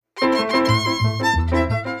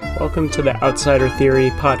Welcome to the Outsider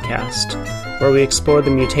Theory podcast, where we explore the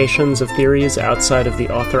mutations of theories outside of the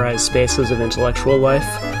authorized spaces of intellectual life,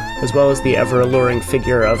 as well as the ever-alluring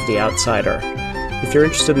figure of the outsider. If you're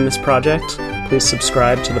interested in this project, please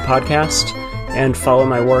subscribe to the podcast and follow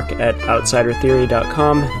my work at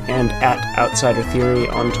outsidertheory.com and at outsidertheory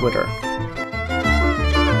on Twitter.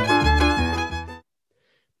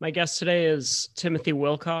 My guest today is Timothy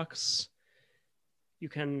Wilcox. You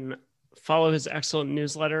can follow his excellent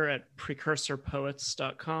newsletter at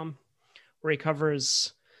precursorpoets.com, where he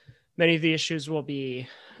covers many of the issues we'll be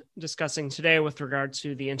discussing today with regard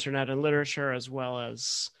to the internet and literature, as well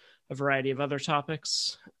as a variety of other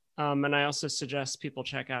topics. And I also suggest people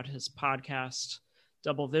check out his podcast,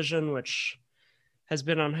 Double Vision, which has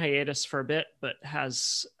been on hiatus for a bit, but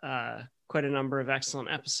has quite a number of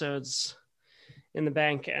excellent episodes in the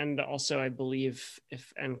bank. And also, I believe,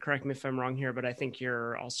 and correct me if I'm wrong here, but I think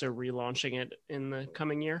you're also relaunching it in the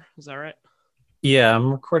coming year. Is that right? Yeah,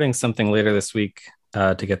 I'm recording something later this week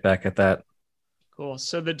to get back at that. Cool.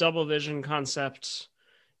 So the double vision concept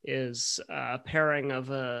is a pairing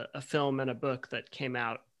of a film and a book that came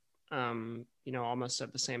out, almost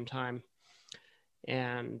at the same time,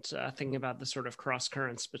 and thinking about the sort of cross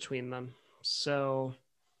currents between them. So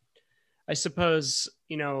I suppose,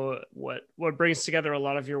 what brings together a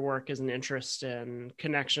lot of your work is an interest in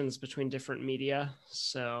connections between different media.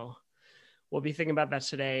 So we'll be thinking about that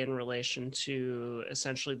today in relation to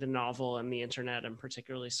essentially the novel and the internet, and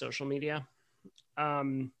particularly social media,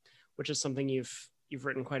 which is something you've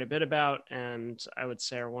written quite a bit about, and I would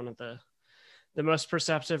say are one of the most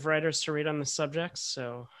perceptive writers to read on the subject.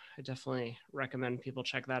 So I definitely recommend people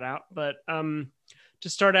check that out. But to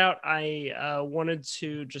start out, I wanted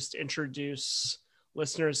to just introduce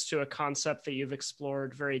listeners to a concept that you've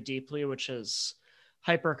explored very deeply, which is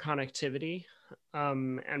hyperconnectivity,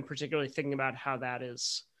 and particularly thinking about how that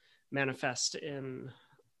is manifest in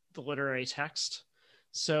the literary text.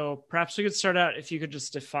 So perhaps we could start out, if you could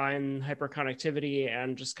just define hyperconnectivity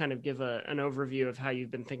and just kind of give an overview of how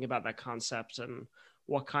you've been thinking about that concept and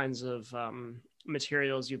what kinds of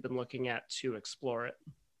materials you've been looking at to explore it.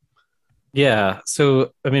 Yeah.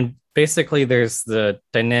 So, basically there's the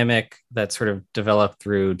dynamic that sort of developed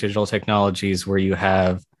through digital technologies where you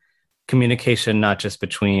have communication, not just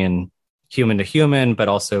between human to human, but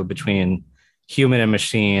also between human and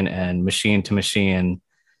machine to machine.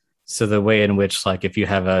 So the way in which, like, if you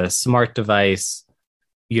have a smart device,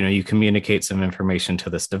 you communicate some information to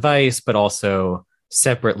this device, but also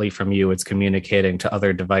separately from you, it's communicating to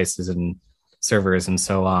other devices and servers and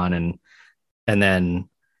so on. And then,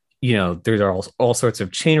 there are all sorts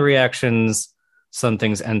of chain reactions. Some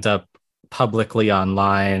things end up publicly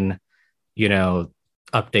online,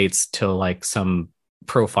 updates to like some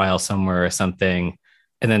profile somewhere or something.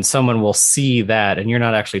 And then someone will see that, and you're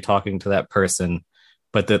not actually talking to that person,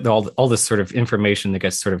 but all this sort of information that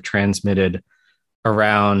gets sort of transmitted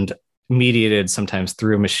around, mediated sometimes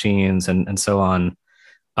through machines and so on,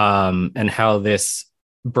 and how this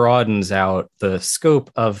broadens out the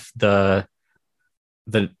scope of the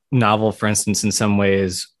novel, for instance, in some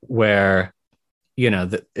ways where,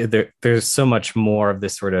 there's so much more of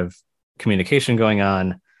this sort of communication going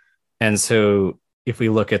on. And so if we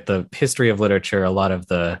look at the history of literature, a lot of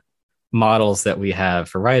the models that we have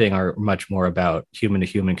for writing are much more about human to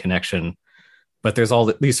human connection. But there's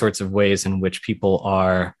all these sorts of ways in which people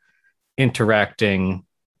are interacting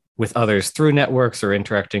with others through networks, or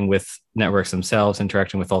interacting with networks themselves,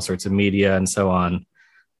 interacting with all sorts of media and so on.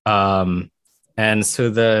 And so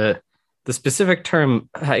the specific term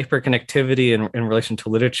hyperconnectivity in relation to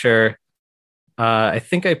literature, I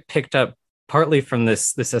think I picked up partly from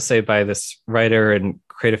this essay by this writer and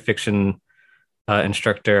creative fiction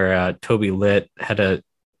instructor, Toby Litt, had a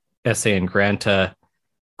essay in Granta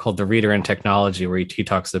called The Reader and Technology, where he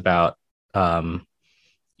talks about,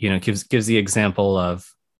 gives the example of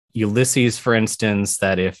Ulysses, for instance,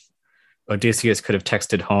 that if Odysseus could have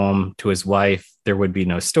texted home to his wife, there would be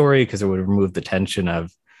no story, because it would remove the tension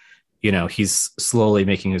of, he's slowly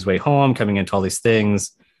making his way home, coming into all these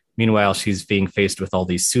things. Meanwhile, she's being faced with all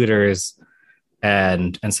these suitors.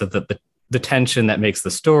 And so the tension that makes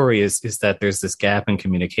the story is that there's this gap in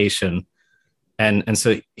communication. And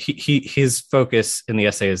so his focus in the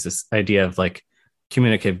essay is this idea of like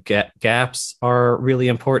communicative gaps are really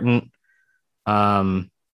important.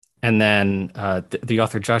 And then the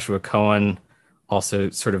author Joshua Cohen also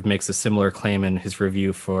sort of makes a similar claim in his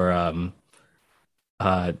review for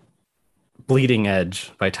Bleeding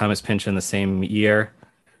Edge by Thomas Pynchon the same year.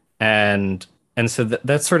 And so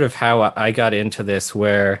that's sort of how I got into this,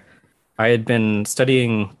 where I had been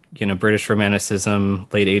studying, British Romanticism,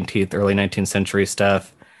 late 18th, early 19th century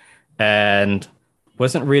stuff, and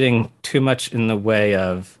wasn't reading too much in the way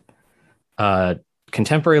of uh,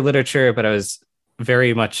 contemporary literature, but I was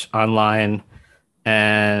very much online.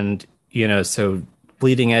 And, so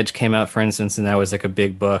Bleeding Edge came out, for instance, and that was like a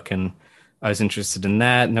big book, and I was interested in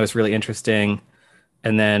that, and that was really interesting.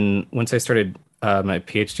 And then once I started my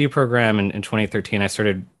PhD program in 2013, I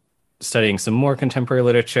started studying some more contemporary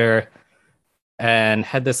literature and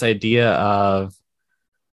had this idea of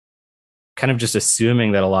kind of just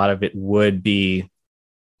assuming that a lot of it would be,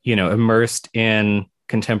 immersed in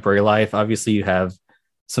contemporary life. Obviously, you have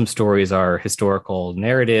some stories are historical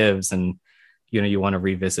narratives and, you want to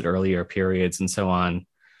revisit earlier periods and so on.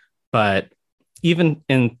 But even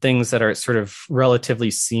in things that are sort of relatively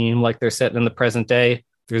seem like they're set in the present day,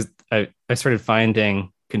 I started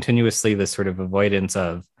finding continuously this sort of avoidance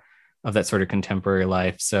of that sort of contemporary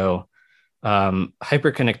life. So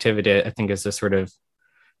hyperconnectivity, I think, is a sort of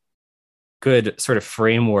good sort of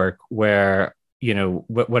framework where,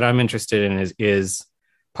 what I'm interested in is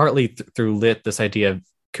partly through lit, this idea of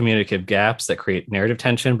communicative gaps that create narrative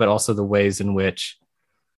tension, but also the ways in which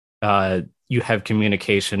you have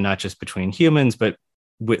communication not just between humans, but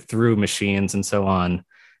through machines and so on,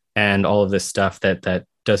 and all of this stuff that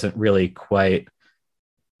doesn't really quite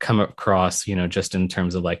come across, just in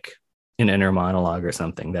terms of like an inner monologue or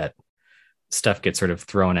something. That stuff gets sort of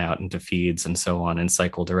thrown out into feeds and so on and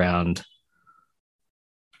cycled around.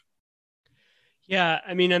 Yeah,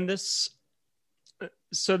 I mean, and this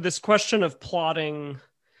question of plotting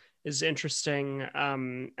is interesting,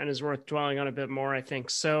 and is worth dwelling on a bit more, I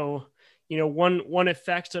think. So, one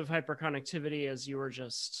effect of hyperconnectivity, as you were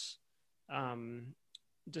just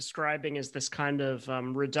describing, is this kind of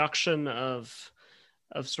reduction of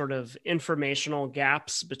sort of informational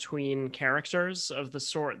gaps between characters of the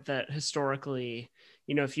sort that historically,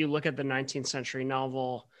 if you look at the 19th century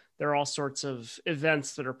novel, there are all sorts of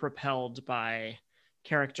events that are propelled by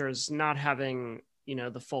characters not having,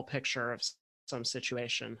 the full picture of some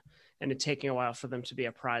situation, and it taking a while for them to be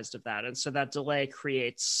apprised of that. And so that delay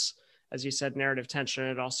creates, as you said, narrative tension.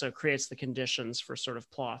 It also creates the conditions for sort of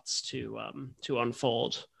plots to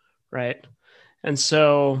unfold, right? And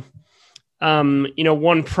so,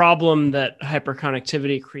 one problem that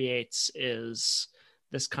hyperconnectivity creates is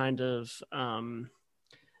this kind of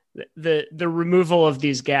the removal of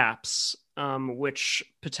these gaps, which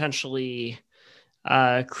potentially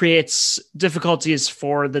creates difficulties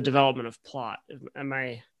for the development of plot. Am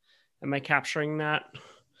I capturing that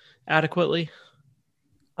adequately?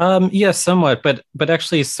 Yeah, somewhat, but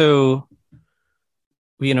actually, so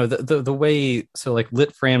the way, so like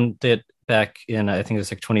Lit framed it back in, I think it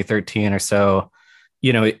was like 2013 or so,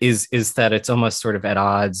 is that it's almost sort of at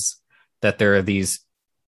odds that there's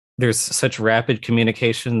such rapid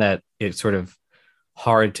communication that it's sort of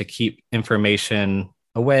hard to keep information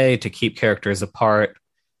away, to keep characters apart,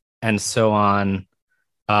 and so on.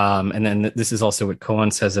 And then this is also what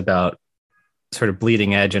Cohen says about sort of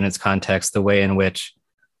Bleeding Edge in its context, the way in which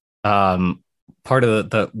part of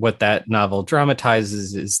the what that novel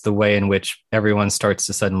dramatizes is the way in which everyone starts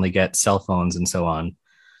to suddenly get cell phones and so on,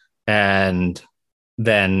 and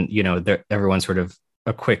then everyone's sort of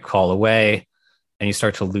a quick call away, and you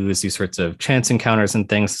start to lose these sorts of chance encounters and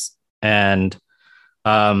things. And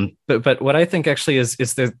but what I think actually is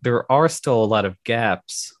that there are still a lot of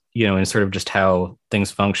gaps, in sort of just how things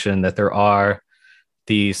function. That there are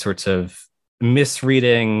these sorts of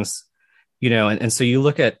misreadings, and so you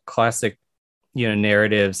look at classic,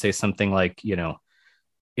 narratives, say something like,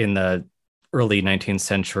 in the early 19th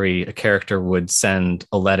century, a character would send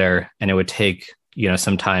a letter and it would take,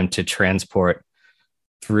 some time to transport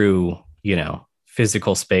through,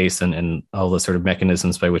 physical space and all the sort of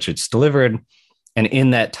mechanisms by which it's delivered. And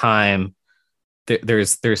in that time,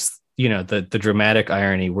 there's the dramatic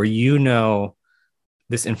irony where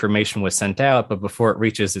this information was sent out, but before it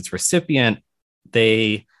reaches its recipient,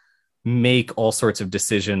 they make all sorts of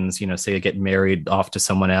decisions, say they get married off to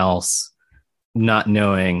someone else, not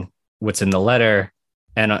knowing what's in the letter,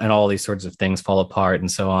 and all these sorts of things fall apart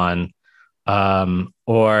and so on.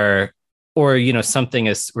 Or something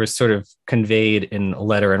was sort of conveyed in a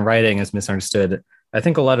letter and writing is misunderstood. I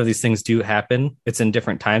think a lot of these things do happen. It's in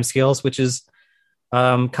different time scales, which is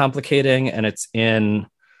complicating, and it's in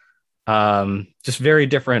just very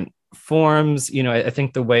different forms. I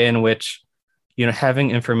think the way in which, having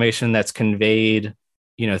information that's conveyed,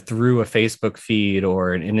 through a Facebook feed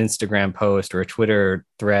or an Instagram post or a Twitter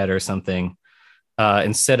thread or something,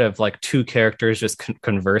 instead of like two characters just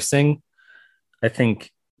conversing, I think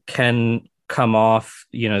can come off,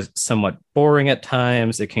 somewhat boring at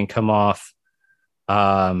times. It can come off,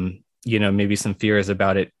 maybe some fears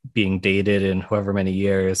about it being dated in however many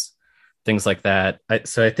years, things like that.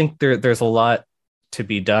 So I think there's a lot to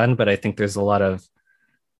be done, but I think there's a lot of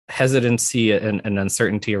hesitancy and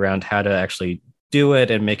uncertainty around how to actually do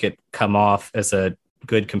it and make it come off as a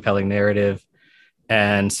good, compelling narrative.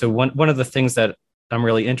 And so one of the things that I'm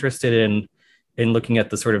really interested in looking at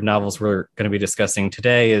the sort of novels we're going to be discussing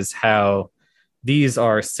today is how these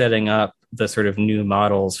are setting up the sort of new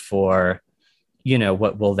models for,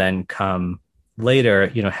 what will then come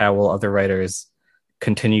later. How will other writers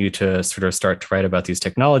continue to sort of start to write about these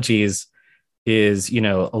technologies? Is,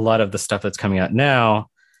 a lot of the stuff that's coming out now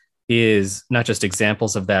is not just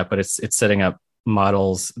examples of that, but it's setting up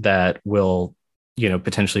models that will,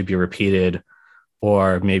 potentially be repeated,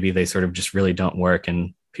 or maybe they sort of just really don't work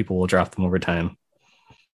and people will drop them over time.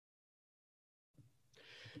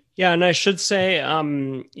 Yeah, and I should say,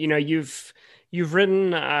 you've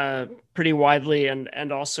written pretty widely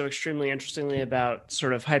and also extremely interestingly about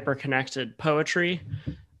sort of hyper-connected poetry.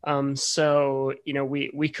 So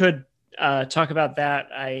we could talk about that.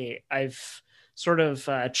 I've sort of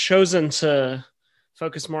chosen to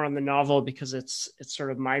focus more on the novel because it's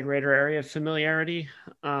sort of my greater area of familiarity.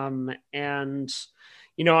 And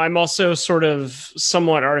I'm also sort of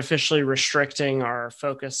somewhat artificially restricting our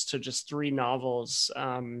focus to just three novels,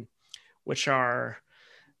 which are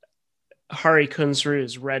Hari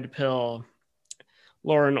Kunzru's Red Pill,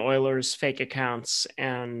 Lauren Euler's Fake Accounts,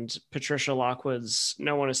 and Patricia Lockwood's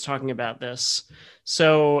No One Is Talking About This.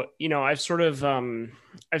 So, I've sort of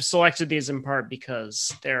I've selected these in part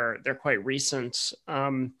because they're quite recent.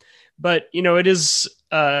 But it is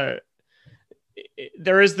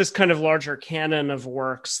there is this kind of larger canon of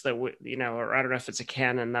works that or I don't know if it's a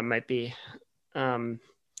canon, that might be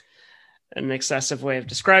an excessive way of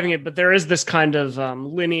describing it, but there is this kind of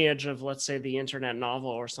lineage of, let's say, the internet novel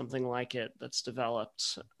or something like it that's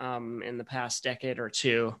developed in the past decade or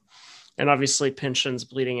two. And obviously Pynchon's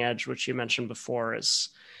Bleeding Edge, which you mentioned before, is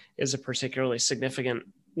a particularly significant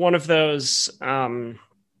one of those.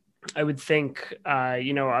 I would think,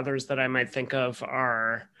 others that I might think of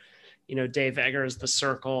are, Dave Eggers' The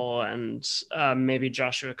Circle, and maybe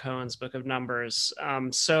Joshua Cohen's Book of Numbers.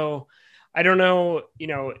 So I don't know,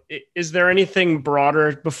 is there anything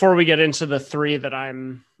broader before we get into the three that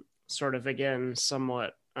I'm sort of, again,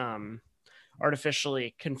 somewhat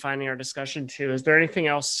artificially confining our discussion to? Is there anything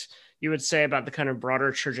else you would say about the kind of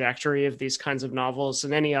broader trajectory of these kinds of novels,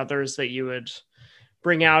 and any others that you would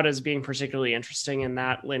bring out as being particularly interesting in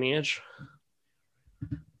that lineage?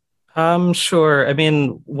 Sure. I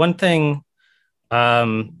mean, one thing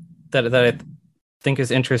that I think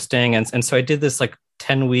is interesting, and so I did this like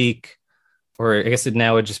 10-week, or I guess it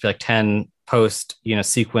now would just be like 10 post,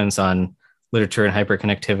 sequence on literature and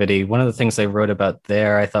hyperconnectivity. One of the things I wrote about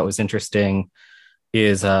there I thought was interesting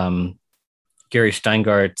is Gary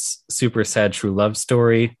Steingart's Super Sad True Love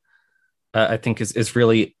Story. I think is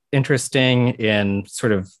really interesting in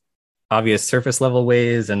sort of obvious surface level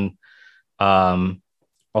ways, and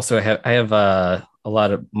also I have a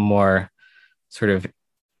lot of more sort of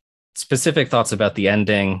specific thoughts about the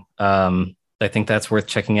ending. I think that's worth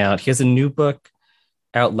checking out. He has a new book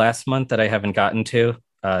out last month that I haven't gotten to,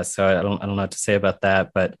 so I don't know what to say about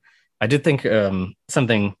that. But I did think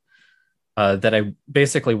something that I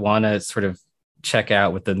basically want to sort of check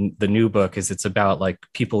out with the new book is it's about like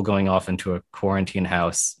people going off into a quarantine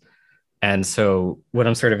house. And so what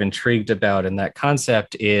I'm sort of intrigued about in that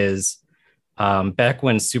concept is back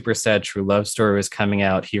when Super Sad True Love Story was coming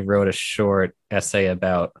out, he wrote a short essay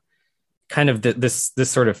about kind of this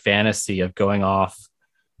sort of fantasy of going off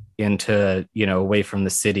into, away from the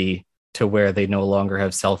city to where they no longer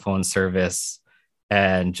have cell phone service,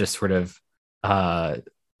 and just sort of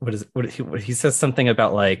what he says something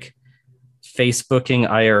about like Facebooking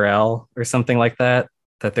IRL or something like that,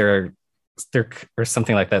 that they're or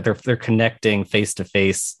something like that. They're connecting face to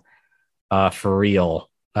face for real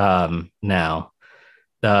now.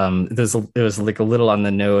 It was like a little on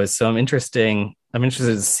the nose. So I'm interested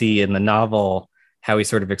to see in the novel how he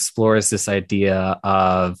sort of explores this idea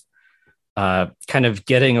of kind of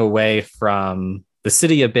getting away from the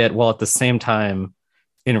city a bit, while at the same time,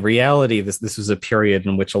 in reality, this was a period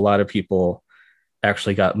in which a lot of people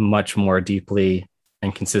actually got much more deeply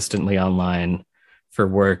and consistently online for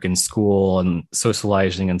work and school and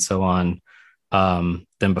socializing and so on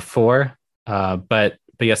than before. But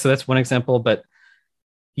yeah, so that's one example. But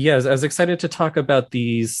yeah, I was excited to talk about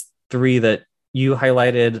these three that you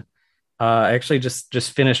highlighted. I actually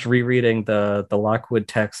just finished rereading the Lockwood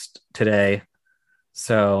text today,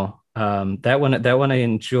 so that one I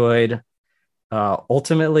enjoyed.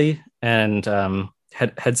 ultimately, and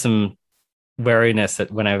had some wariness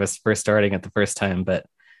when I was first starting it the first time, but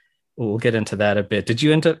we'll get into that a bit. Did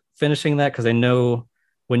you end up finishing that? Because I know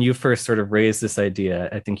when you first sort of raised this idea,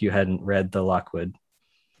 I think you hadn't read the Lockwood.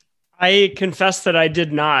 I confess that I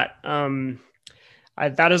did not.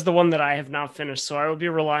 That is the one that I have not finished, so I will be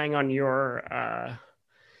relying on your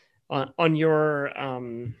on your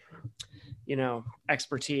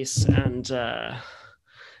expertise and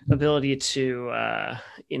ability to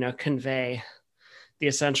convey the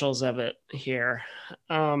essentials of it here.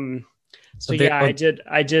 So There, yeah,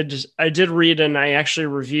 I did read, and I actually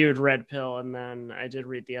reviewed Red Pill, and then I did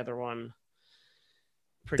read the other one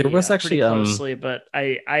there was pretty actually closely. But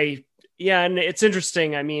I yeah, and it's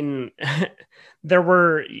interesting. I mean, there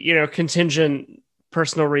were contingent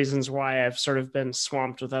personal reasons why I've sort of been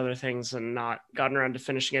swamped with other things and not gotten around to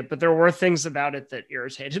finishing it. But there were things about it that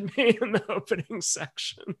irritated me in the opening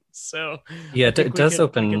section. So yeah, I think it does we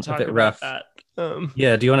open could a talk bit about rough. that.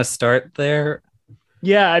 Yeah, do you want to start there?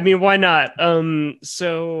 Yeah, I mean, why not?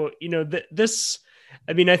 So this.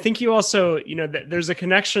 I mean, I think you also, there's a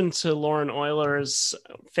connection to Lauren Euler's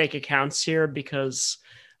fake accounts here because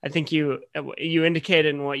I think you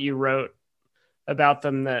indicated in what you wrote about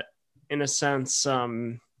them that, in a sense,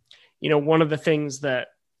 one of the things that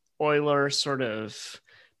Euler sort of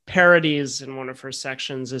parodies in one of her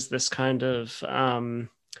sections is this kind of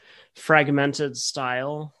fragmented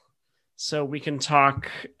style. So we can talk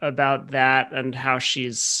about that and how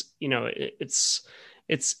she's,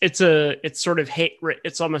 it's sort of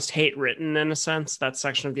it's almost hate written in a sense, that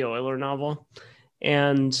section of the Euler novel.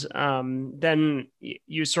 And then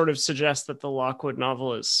you sort of suggest that the Lockwood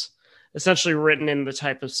novel is essentially written in the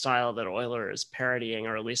type of style that Euler is parodying,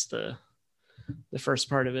 or at least the first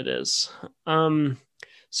part of it is.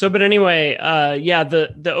 But anyway, yeah,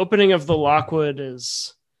 the opening of the Lockwood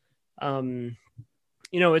is,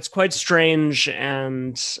 it's quite strange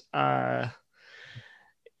and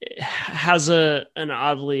has an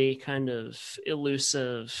oddly kind of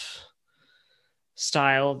elusive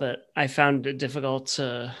style that I found it difficult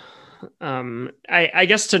to, I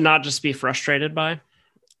guess, to not just be frustrated by.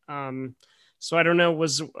 So I don't know,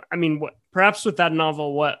 perhaps with that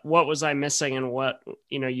novel, what was I missing, and what,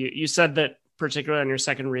 you said that particularly on your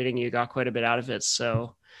second reading, you got quite a bit out of it.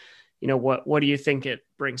 So, what do you think it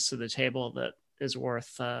brings to the table that is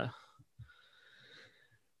worth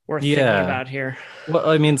thinking Yeah. about here? Well,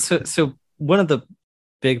 I mean, so one of the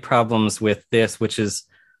big problems with this, which is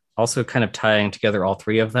also kind of tying together all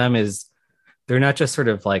three of them, is they're not just sort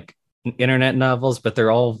of like internet novels, but they're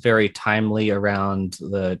all very timely around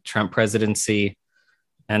the Trump presidency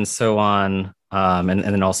and so on. And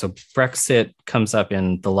then also Brexit comes up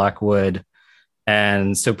in the Lockwood.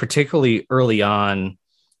 And so particularly early on,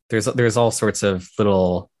 there's all sorts of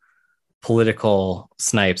little political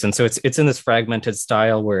snipes. And so it's in this fragmented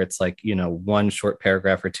style where it's like, one short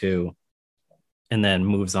paragraph or two and then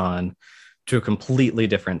moves on to a completely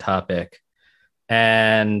different topic.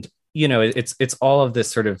 And it's all of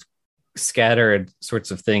this sort of scattered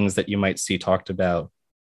sorts of things that you might see talked about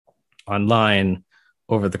online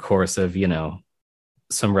over the course of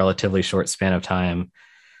some relatively short span of time.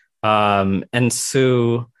 And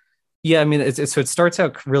so yeah, I mean, so it starts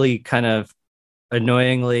out really kind of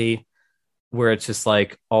annoyingly, where it's just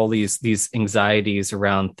like all these anxieties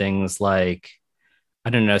around things like, I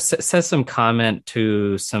don't know, says some comment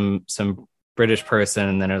to some British person,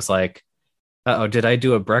 and then it was like, oh, did I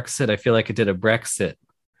do a Brexit? I feel like I did a Brexit,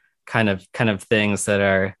 kind of things that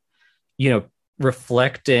are,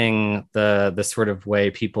 reflecting the sort of way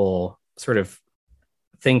people sort of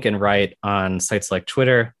think and write on sites like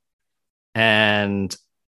Twitter. And,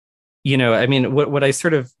 I mean, what I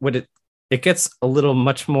sort of, it gets a little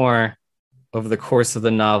much more over the course of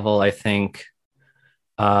the novel, I think,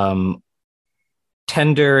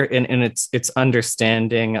 tender in its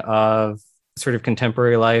understanding of sort of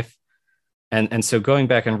contemporary life. And so going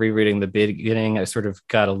back and rereading the beginning, I sort of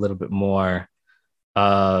got a little bit more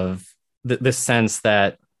of the sense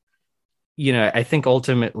that, I think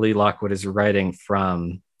ultimately Lockwood is writing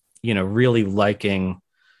from, really liking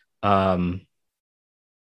a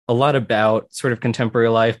lot about sort of contemporary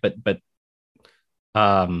life, but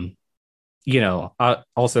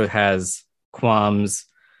also has qualms.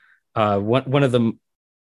 One of the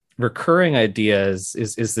recurring ideas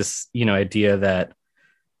is this, idea that,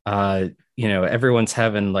 everyone's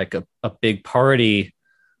having like a big party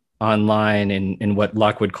online in what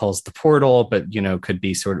Lockwood calls the portal, but, could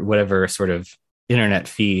be sort of whatever sort of internet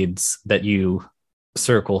feeds that you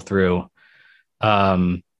circle through.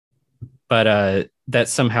 But that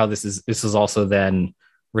somehow this is also then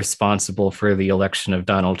responsible for the election of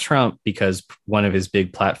Donald Trump because one of his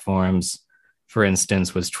big platforms, for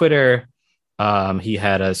instance, was Twitter. He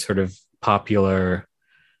had a sort of popular,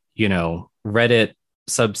 Reddit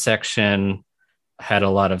subsection, had a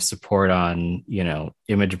lot of support on,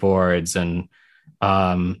 image boards, and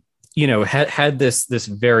had this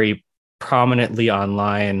very prominently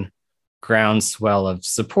online groundswell of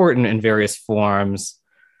support in various forms,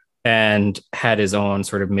 and had his own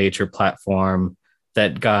sort of major platform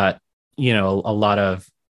that got, a lot of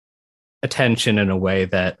attention in a way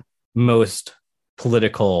that most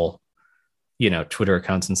political, Twitter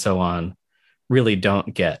accounts and so on really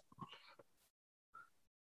don't get.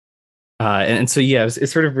 And so, yeah,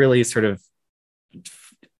 it's sort of really sort of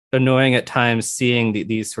annoying at times seeing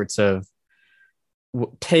these sorts of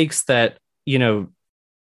takes that,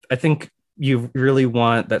 I think you really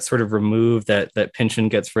want that sort of remove that Pynchon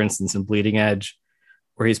gets, for instance, in Bleeding Edge,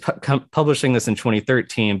 where he's publishing this in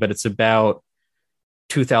 2013, but it's about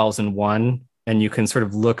 2001. And you can sort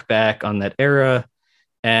of look back on that era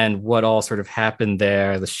and what all sort of happened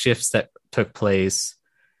there, the shifts that took place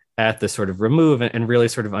at the sort of remove, and really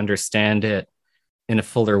sort of understand it in a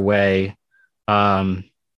fuller way. And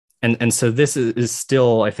so this is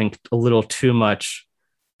still, I think, a little too much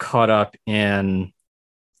caught up in,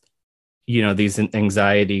 these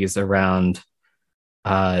anxieties around,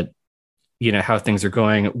 how things are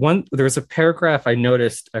going. There was a paragraph I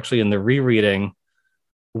noticed actually in the rereading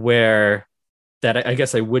where that I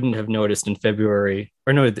guess I wouldn't have noticed in February,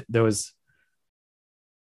 or no, there was.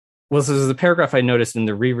 Well, so there's a paragraph I noticed in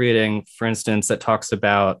the rereading, for instance, that talks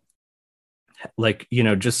about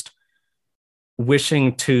just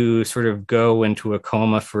wishing to sort of go into a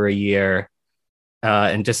coma for a year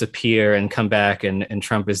and disappear and come back, and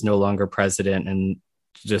Trump is no longer president, and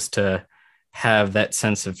just to have that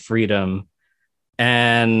sense of freedom.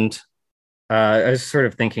 And I was sort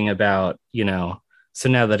of thinking about, so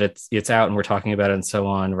now that it's out and we're talking about it and so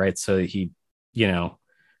on, right? So he,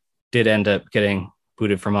 did end up getting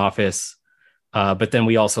booted from office. But then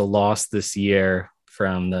we also lost this year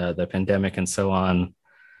from the pandemic and so on.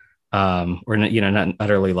 Or, not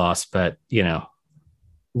utterly lost, but,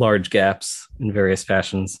 large gaps in various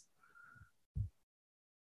fashions.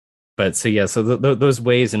 But so, yeah, so those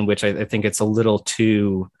ways in which I think it's a little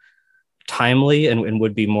too timely and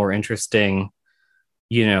would be more interesting,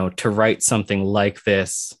 to write something like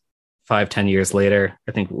this 5-10 years later,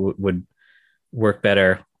 I think would work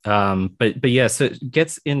better. But yeah, so it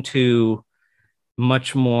gets into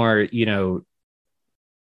much more,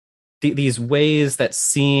 these ways that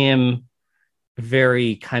seem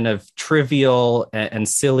very kind of trivial and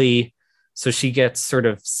silly. So she gets sort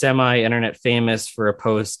of semi-internet famous for a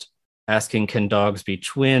post asking, "Can dogs be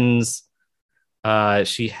twins?"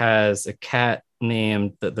 She has a cat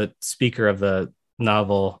named, the speaker of the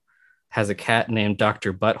novel has a cat named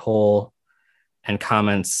Dr. Butthole, and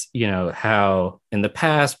comments, how in the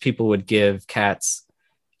past people would give cats,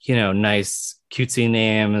 nice cutesy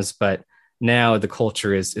names, but now the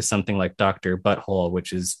culture is something like Dr. Butthole,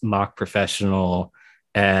 which is mock professional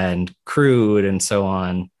and crude and so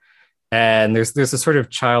on. And there's a sort of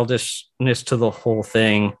childishness to the whole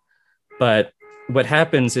thing. But what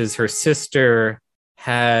happens is her sister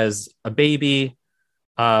has a baby,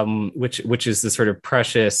 which is the sort of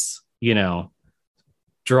precious,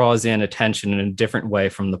 draws in attention in a different way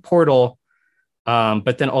from the portal.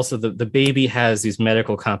 But then also the baby has these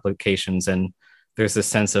medical complications, and there's a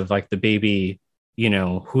sense of like the baby,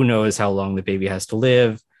 who knows how long the baby has to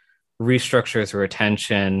live, restructures her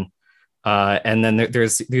attention. And then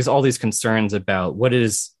there's all these concerns about what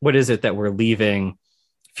is it that we're leaving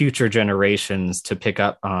future generations to pick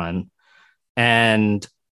up on. And,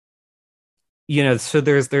 so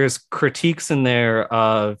there's critiques in there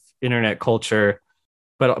of internet culture,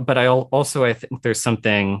 but I think there's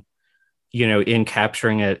something, in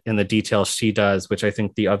capturing it in the details she does, which I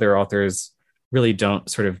think the other authors really don't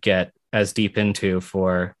sort of get as deep into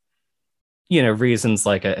for, reasons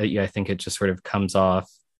like I think it just sort of comes off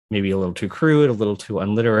maybe a little too crude, a little too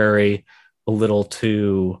unliterary, a little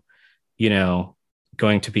too,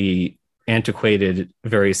 going to be antiquated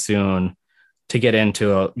very soon to get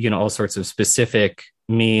into, all sorts of specific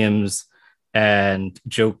memes and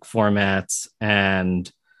joke formats and,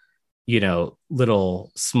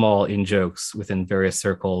 little small in jokes within various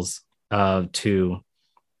circles to,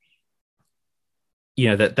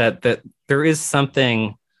 that there is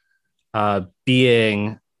something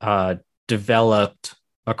being developed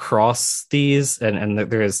across these, and that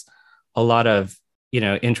there is a lot of,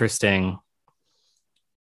 interesting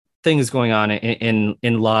things going on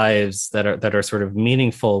in lives that are sort of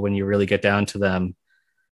meaningful when you really get down to them.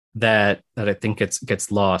 that I think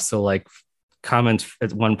gets lost. So like comments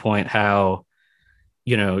at one point how,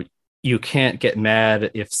 you know, you can't get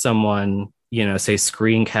mad if someone, you know, say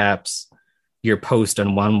screen caps your post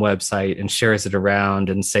on one website and shares it around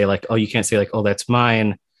and say like, oh, you can't say like, oh, that's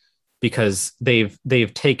mine, because they've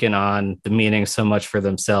taken on the meaning so much for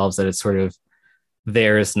themselves that it's sort of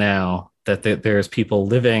theirs now, that there's people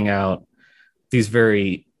living out these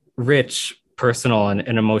very rich personal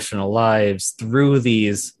and emotional lives through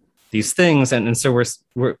these things, and so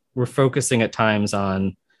we're focusing at times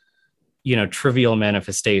on, you know, trivial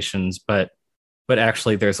manifestations, but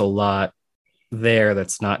actually there's a lot there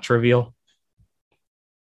that's not trivial.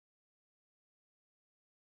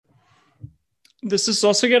 This is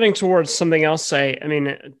also getting towards something else. I mean,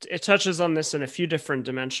 it touches on this in a few different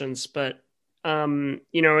dimensions, but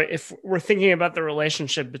you know, if we're thinking about the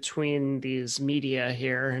relationship between these media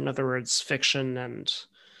here, in other words, fiction and,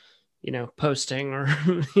 you know, posting or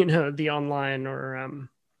you know, the online or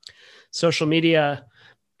social media,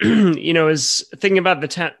 you know, is thinking about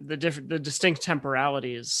the distinct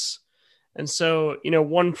temporalities. And so, you know,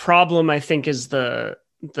 one problem I think is the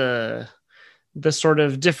sort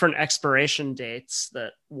of different expiration dates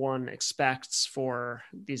that one expects for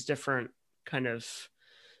these different kind of,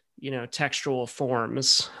 you know, textual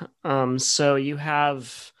forms. So you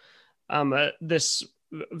have this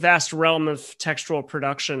vast realm of textual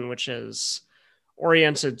production, which is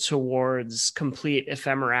oriented towards complete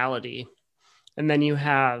ephemerality. And then you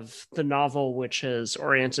have the novel, which is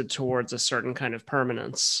oriented towards a certain kind of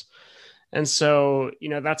permanence. And so, you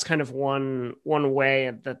know, that's kind of one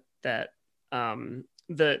way that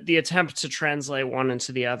the attempt to translate one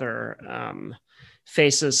into the other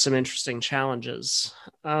faces some interesting challenges.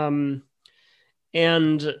 And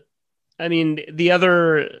I mean, the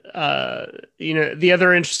other, you know, the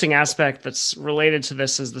other interesting aspect that's related to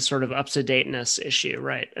this is the sort of up-to-dateness issue,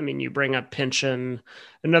 right? I mean, you bring up Pynchon.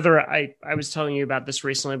 I was telling you about this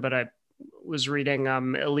recently, but I was reading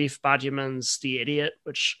Elif Badiouman's The Idiot,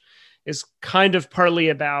 which is kind of partly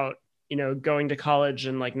about, you know, going to college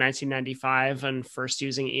in like 1995 and first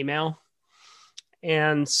using email.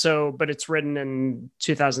 And so, but it's written in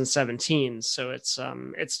 2017. So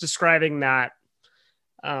it's describing that,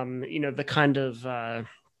 you know, the kind of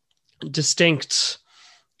distinct,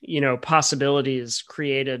 you know, possibilities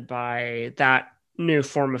created by that new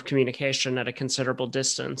form of communication at a considerable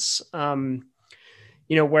distance. You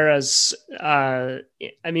know, whereas, I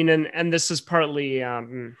mean, and this is partly,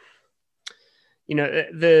 you know,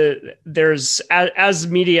 there's as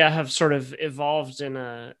media have sort of evolved in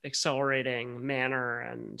a accelerating manner,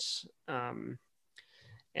 and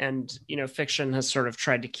you know, fiction has sort of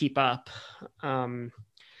tried to keep up.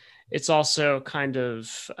 It's also kind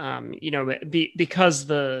of, you know, because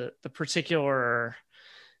the particular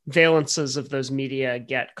valences of those media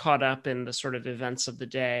get caught up in the sort of events of the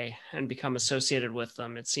day and become associated with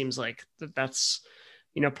them. It seems like that's,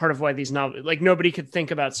 you know, part of why these novels, like nobody could think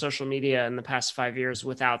about social media in the past 5 years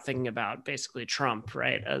without thinking about basically Trump,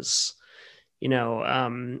 right? As, you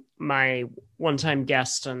know, my one-time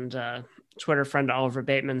guest and Twitter friend Oliver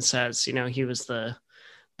Bateman says, you know, he was the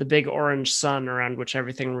big orange sun around which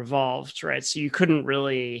everything revolved, right? So you couldn't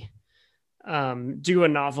really do a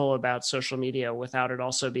novel about social media without it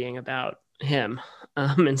also being about him,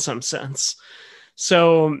 in some sense.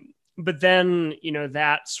 So, but then, you know,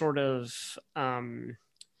 that sort of,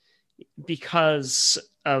 because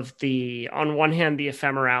of the, on one hand, the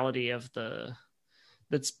ephemerality of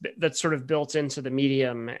that's sort of built into the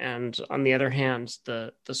medium, and on the other hand,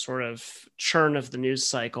 the sort of churn of the news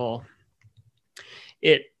cycle,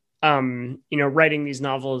 it, you know, writing these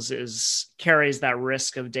novels carries that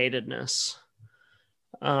risk of datedness,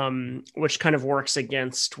 which kind of works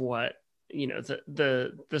against what, you know,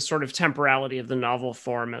 the sort of temporality of the novel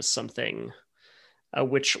form as something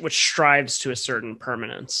which strives to a certain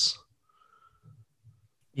permanence.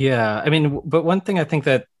 Yeah, I mean, but one thing I think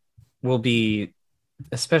that will be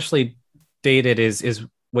especially dated is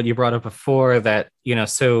what you brought up before, that, you know,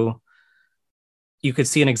 so you could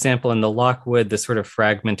see an example in the Lockwood, the sort of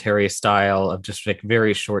fragmentary style of just like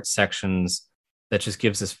very short sections that just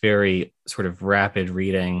gives this very sort of rapid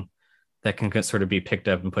reading that can sort of be picked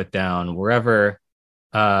up and put down wherever.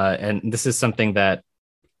 And this is something that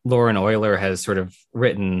Lauren Euler has sort of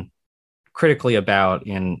written critically about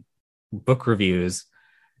in book reviews.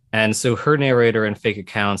 And so her narrator in Fake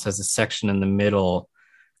Accounts has a section in the middle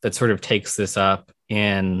that sort of takes this up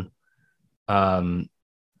in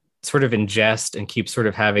sort of in jest, and keeps sort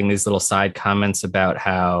of having these little side comments about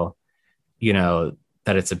how, you know,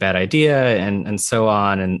 that it's a bad idea and so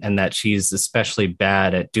on, and that she's especially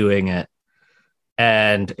bad at doing it.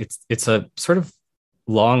 And it's a sort of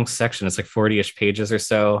long section. It's like 40-ish pages or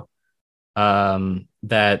so,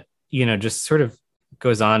 that, just sort of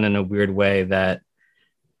goes on in a weird way that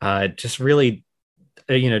just really,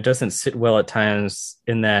 doesn't sit well at times,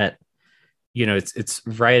 in that, it's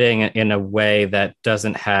writing in a way that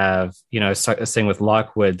doesn't have, I was saying with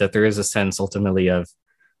Lockwood, that there is a sense ultimately of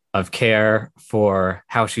care for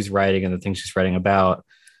how she's writing and the things she's writing about.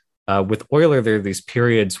 With Euler, there are these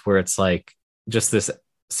periods where it's like just this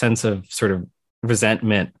sense of sort of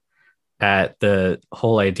resentment at the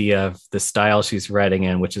whole idea of the style she's writing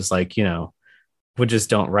in, which is like, would just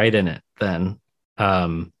don't write in it then.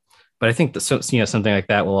 But I think that, something like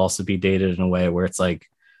that will also be dated in a way where it's like,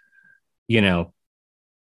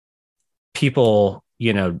 people,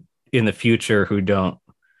 in the future who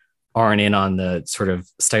aren't in on the sort of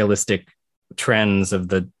stylistic trends of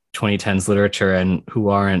the 2010s literature, and who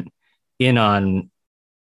aren't in on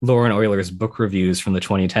Lauren Euler's book reviews from the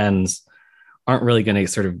 2010s, aren't really going to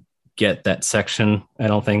sort of get that section, I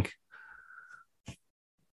don't think.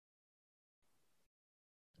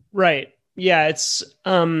 Right. Yeah, it's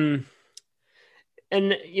and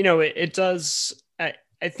it does,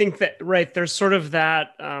 I think that, right, there's sort of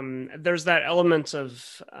that there's that element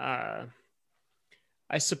of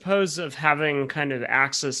I suppose of having kind of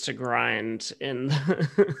axes to grind in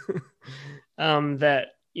that,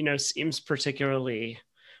 seems particularly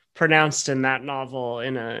pronounced in that novel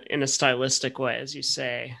in a stylistic way, as you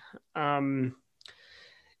say. I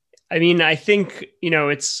think,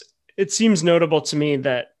 it seems notable to me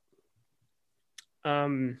that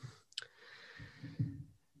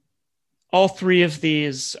all three of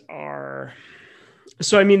these are,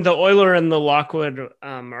 the Euler and the Lockwood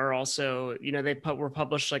are also, were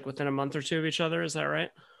published like within a month or two of each other. Is that right?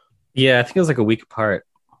 Yeah, I think it was like a week apart.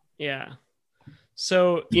 Yeah.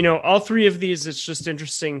 So, all three of these, it's just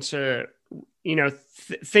interesting to,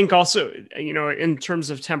 think also, in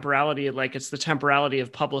terms of temporality, like it's the temporality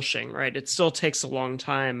of publishing, right? It still takes a long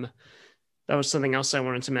time. That was something else I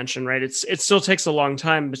wanted to mention, right? It still takes a long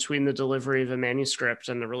time between the delivery of a manuscript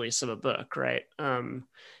and the release of a book, right?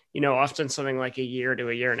 Often something like a year to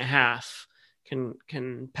a year and a half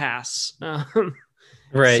can pass.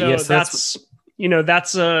 Right. So yes, that's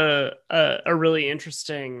a really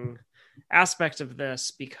interesting aspect of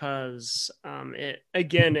this, because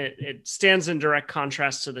it stands in direct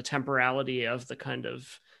contrast to the temporality of the kind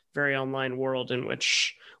of very online world in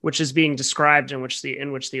which is being described, in which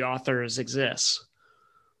the authors exists.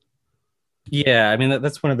 Yeah,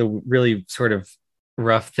 that's one of the really sort of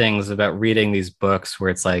rough things about reading these books, where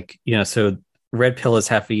it's like, so Red Pill is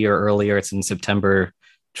half a year earlier. It's in September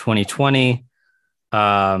 2020,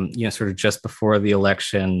 sort of just before the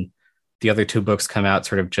election. The other two books come out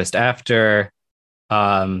sort of just after.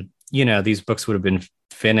 These books would have been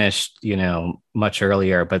finished, much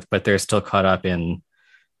earlier, but they're still caught up in,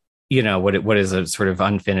 what is a sort of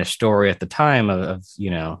unfinished story at the time of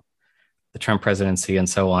the Trump presidency and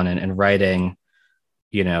so on, and writing,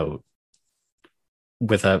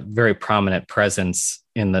 with a very prominent presence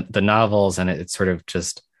in the novels. And it's sort of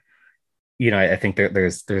just, I think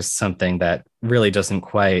there's something that really doesn't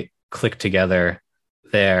quite click together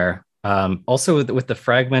there. Also with the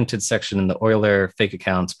fragmented section in the Euler fake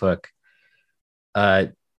accounts book, so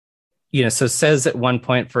says at one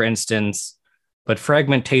point, for instance, but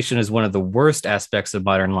fragmentation is one of the worst aspects of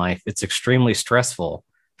modern life. It's extremely stressful.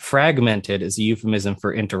 Fragmented is a euphemism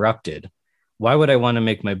for interrupted. Why would I want to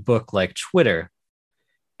make my book like Twitter?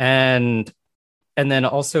 And then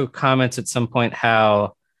also comments at some point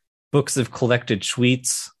how books of collected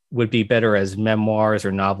tweets would be better as memoirs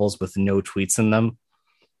or novels with no tweets in them.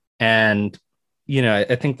 And,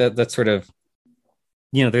 I think that's sort of,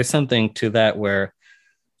 there's something to that, where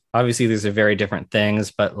obviously these are very different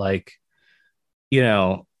things, but like,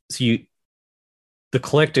 the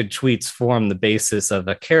collected tweets form the basis of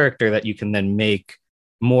a character that you can then make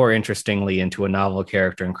more interestingly into a novel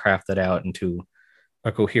character and craft that out into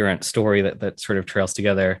a coherent story that sort of trails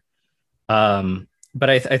together. But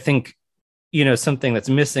I think, something that's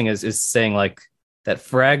missing is saying like that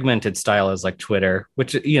fragmented style is like Twitter,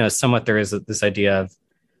 which, somewhat there is this idea of,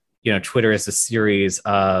 Twitter is a series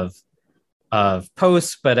of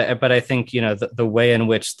posts, but I think, the way in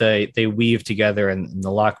which they weave together, in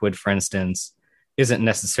the Lockwood, for instance, isn't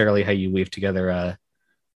necessarily how you weave together a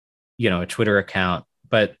Twitter account.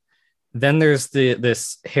 But then there's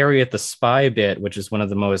this Harriet the Spy bit, which is one of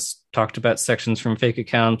the most talked about sections from fake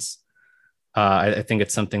accounts. I think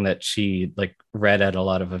it's something that she like read at a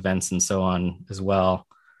lot of events and so on as well.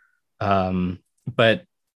 But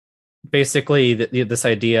basically this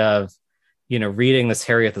idea of, reading this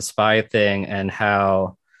Harriet the Spy thing, and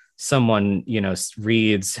how someone,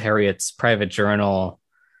 reads Harriet's private journal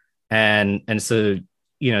And so,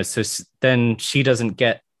 then she doesn't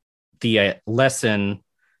get the lesson,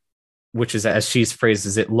 which is, as she's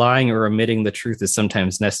phrases it, lying or omitting the truth is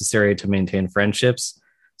sometimes necessary to maintain friendships.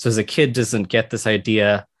 So as a kid doesn't get this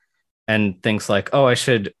idea and thinks like, oh, I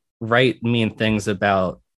should write mean things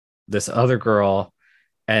about this other girl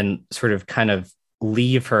and sort of kind of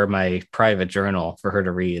leave her my private journal for her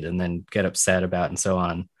to read and then get upset about and so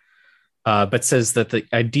on. But says that the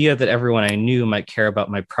idea that everyone I knew might care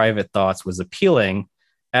about my private thoughts was appealing,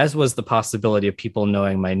 as was the possibility of people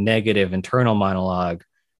knowing my negative internal monologue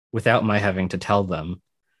without my having to tell them.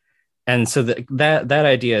 And so that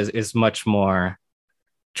idea is much more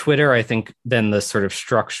Twitter, I think, than the sort of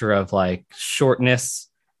structure of like shortness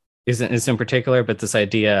is in particular, but this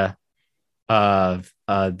idea of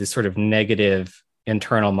this sort of negative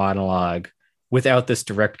internal monologue without this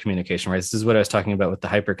direct communication, right? This is what I was talking about with the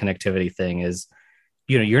hyperconnectivity thing is,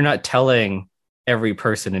 you're not telling every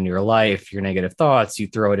person in your life your negative thoughts. You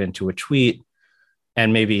throw it into a tweet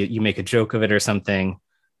and maybe you make a joke of it or something,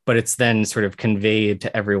 but it's then sort of conveyed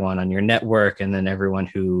to everyone on your network. And then everyone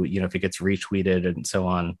who, if it gets retweeted and so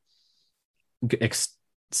on,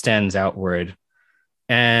 extends outward.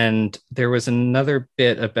 And there was another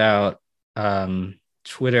bit about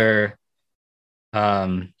Twitter.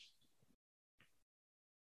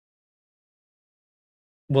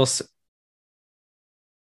 Well, so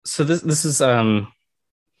this is the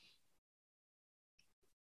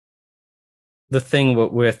thing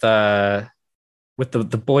with the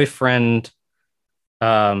boyfriend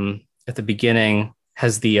at the beginning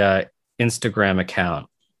has the Instagram account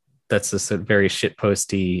that's this very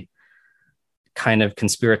shitposty kind of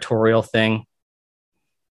conspiratorial thing.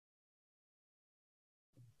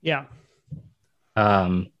 Yeah.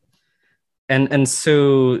 And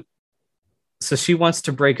so she wants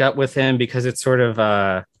to break up with him because it's sort of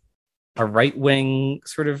a right-wing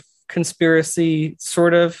sort of conspiracy,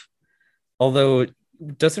 sort of, although it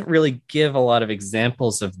doesn't really give a lot of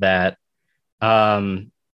examples of that. The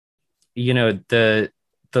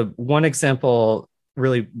one example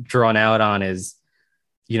really drawn out on is,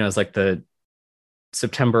 it's like the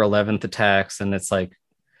September 11th attacks, and it's like,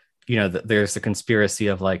 there's the conspiracy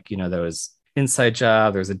of like, there was inside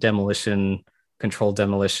job, there's a controlled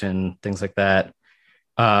demolition, things like that.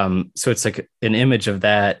 So it's like an image of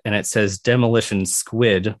that, and it says demolition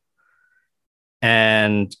squid,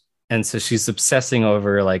 and so she's obsessing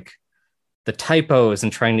over like the typos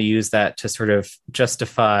and trying to use that to sort of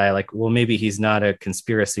justify like, well, maybe he's not a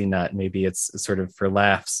conspiracy nut, maybe it's sort of for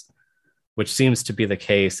laughs, which seems to be the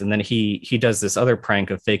case. And then he does this other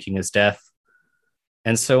prank of faking his death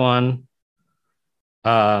and so on.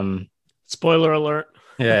 Spoiler alert.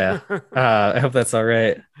 Yeah. I hope that's all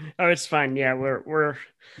right. Oh, it's fine. Yeah, we're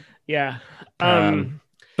yeah.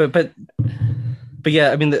 But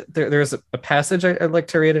yeah, I mean, there's a passage I'd like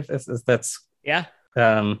to read if that's yeah.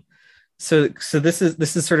 So this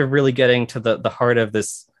is sort of really getting to the heart of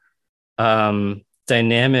this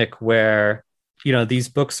dynamic where, these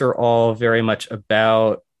books are all very much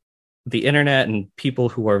about the internet and people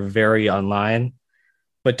who are very online,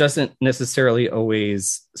 but doesn't necessarily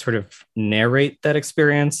always sort of narrate that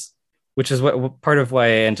experience, which is what part of why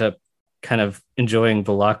I end up kind of enjoying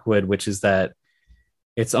the Lockwood, which is that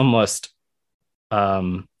it's almost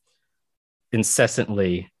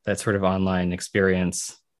incessantly that sort of online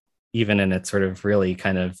experience, even in its sort of really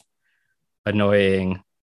kind of annoying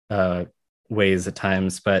ways at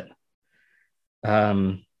times. But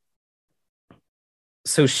so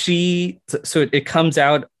it comes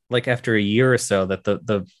out like after a year or so that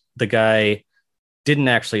the guy didn't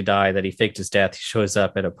actually die, that he faked his death. He shows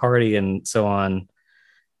up at a party and so on,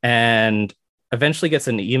 and eventually gets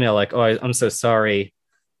an email like, oh, I'm so sorry.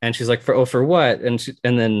 And she's like, for what? And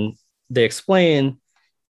then they explain,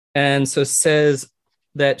 and so says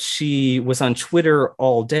that she was on Twitter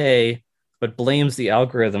all day, but blames the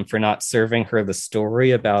algorithm for not serving her the story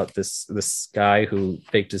about this guy who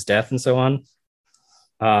faked his death and so on,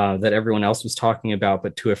 that everyone else was talking about,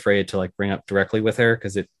 but too afraid to like bring up directly with her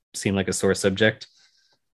because it seemed like a sore subject.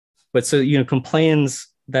 But so, complains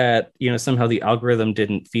that, somehow the algorithm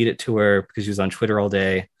didn't feed it to her because she was on Twitter all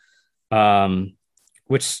day,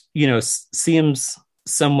 which, seems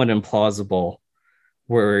somewhat implausible,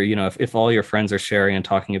 where, if all your friends are sharing and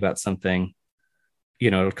talking about something,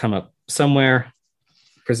 it'll come up somewhere,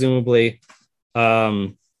 presumably. But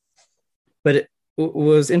what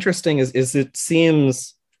was interesting is it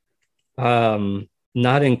seems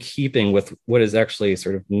not in keeping with what is actually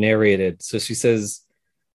sort of narrated. So she says,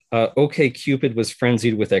 OkCupid was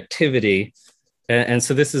frenzied with activity. And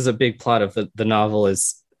so this is a big plot of the novel,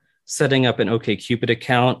 is setting up an OkCupid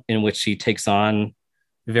account in which she takes on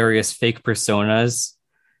various fake personas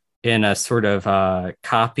in a sort of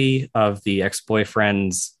copy of the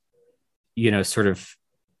ex-boyfriend's, sort of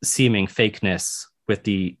seeming fakeness with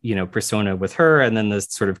the, persona with her, and then this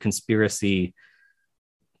sort of conspiracy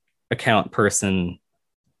account person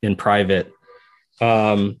in private.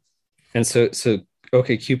 And so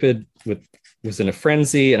OkCupid was in a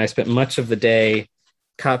frenzy, and I spent much of the day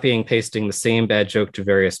copying, pasting the same bad joke to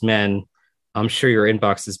various men. I'm sure your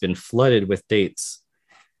inbox has been flooded with dates.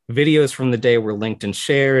 Videos from the day were linked and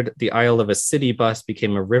shared. The aisle of a city bus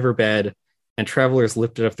became a riverbed, and travelers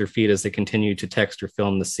lifted up their feet as they continued to text or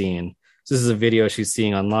film the scene. So this is a video she's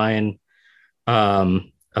seeing online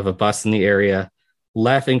of a bus in the area.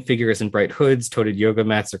 Laughing figures in bright hoods toted yoga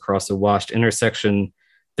mats across a washed intersection.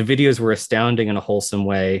 The videos were astounding in a wholesome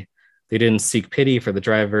way. They didn't seek pity for the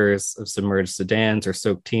drivers of submerged sedans or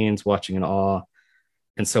soaked teens watching in awe,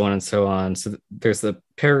 and so on and so on. So there's the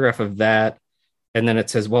paragraph of that. And then it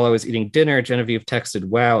says, while I was eating dinner, Genevieve texted,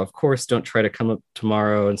 wow, of course, don't try to come up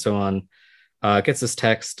tomorrow, and so on. Gets this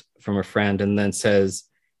text from a friend and then says,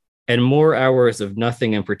 and more hours of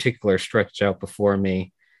nothing in particular stretched out before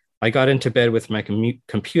me. I got into bed with my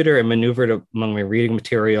computer and maneuvered among my reading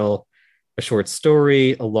material, a short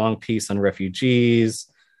story, a long piece on refugees,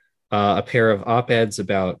 a pair of op-eds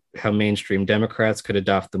about how mainstream Democrats could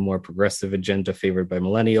adopt the more progressive agenda favored by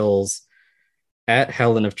millennials, at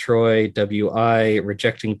Helen of Troy, WI,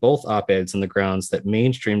 rejecting both op-eds on the grounds that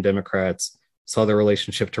mainstream Democrats saw their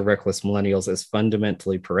relationship to reckless millennials as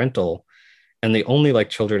fundamentally parental, and they only like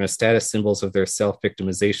children as status symbols of their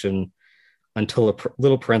self-victimization, until a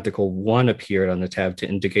little parenthetical one appeared on the tab to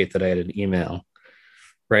indicate that I had an email.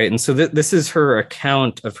 Right. And so this is her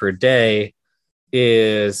account of her day,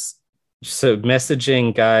 is so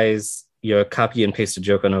messaging guys, copy and paste a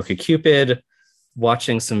joke on OkCupid,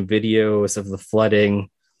 watching some videos of the flooding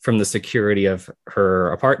from the security of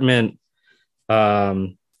her apartment,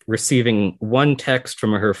 receiving one text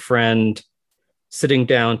from her friend, sitting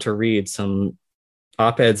down to read some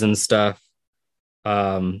op-eds and stuff.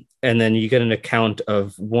 And then you get an account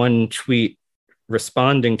of one tweet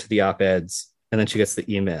responding to the op-eds, and then she gets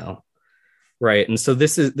the email. Right. And so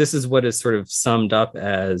this is what is sort of summed up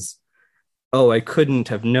as, oh, I couldn't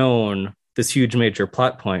have known this huge major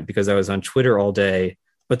plot point because I was on Twitter all day,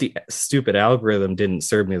 but the stupid algorithm didn't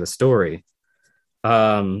serve me the story.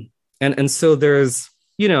 And so there's,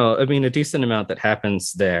 a decent amount that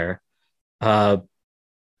happens there. But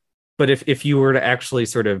if you were to actually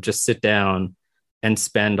sort of just sit down and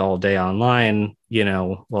spend all day online,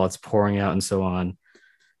 while it's pouring out and so on,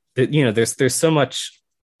 that, there's so much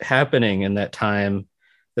happening in that time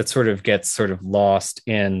that sort of gets sort of lost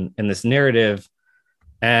in this narrative.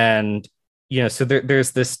 And, so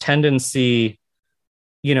there's this tendency,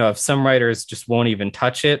 of some writers just won't even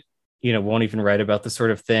touch it, won't even write about the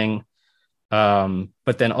sort of thing.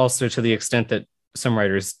 But then also to the extent that some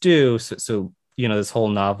writers do, so this whole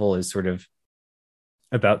novel is sort of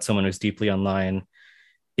about someone who's deeply online,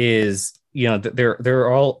 is, there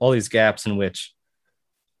are all these gaps in which,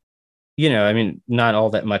 not all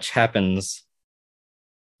that much happens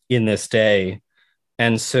in this day.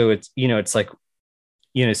 And so it's like,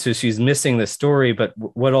 so she's missing the story, but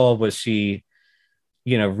what all was she,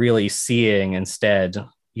 really seeing instead,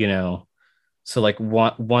 so like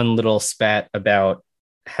one little spat about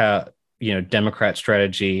how, Democrat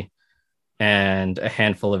strategy, and a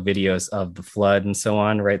handful of videos of the flood and so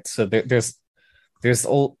on. Right. So there's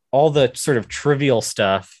all the sort of trivial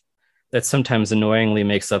stuff that sometimes annoyingly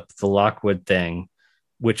makes up the Lockwood thing,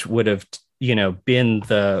 which would have, been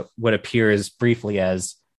what appears briefly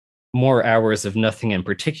as more hours of nothing in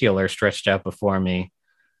particular stretched out before me.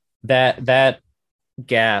 That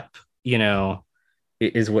gap,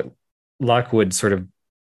 is what Lockwood sort of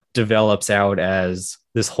develops out as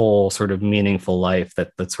this whole sort of meaningful life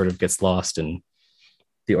that sort of gets lost in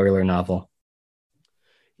the Euler novel.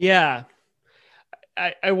 Yeah.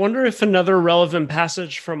 I wonder if another relevant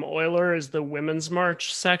passage from Euler is the Women's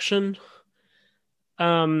March section.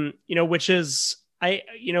 Which is,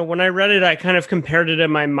 when I read it, I kind of compared it in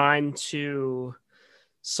my mind to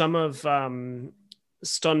some of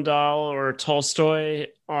Stendhal or Tolstoy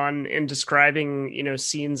in describing,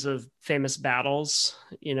 scenes of famous battles,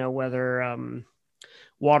 whether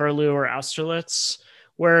Waterloo or Austerlitz,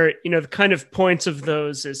 where, the kind of point of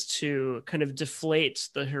those is to kind of deflate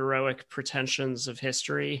the heroic pretensions of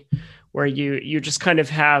history, where you just kind of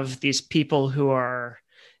have these people who are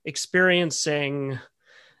experiencing,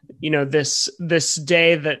 this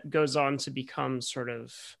day that goes on to become sort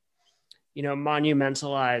of,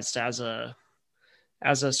 monumentalized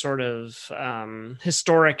as a sort of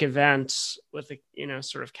historic event with a,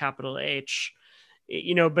 sort of capital H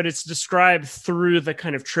but it's described through the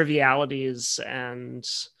kind of trivialities and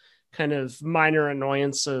kind of minor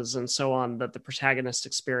annoyances and so on that the protagonist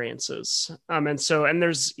experiences. And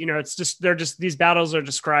there's, it's just, they're just, these battles are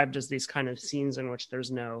described as these kind of scenes in which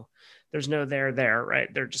there's no there, right?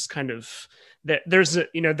 They're just kind of, there's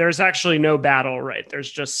actually no battle, right? There's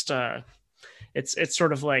just, it's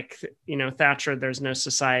sort of like, Thatcher, there's no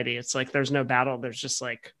society. It's like, there's no battle. There's just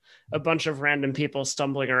like a bunch of random people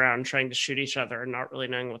stumbling around trying to shoot each other and not really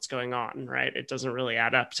knowing what's going on, right? It doesn't really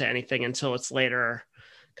add up to anything until it's later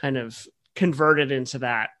kind of converted into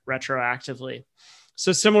that retroactively.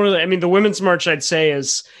 So similarly, I mean, the Women's March, I'd say,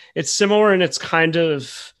 it's similar, and it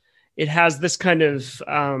has this kind of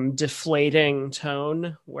deflating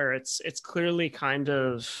tone where it's clearly kind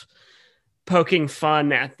of poking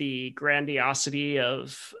fun at the grandiosity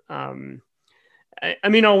of, I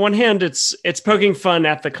mean, on one hand, it's poking fun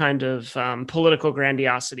at the kind of political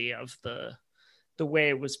grandiosity of the way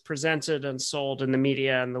it was presented and sold in the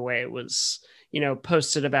media and the way it was,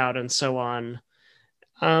 posted about and so on.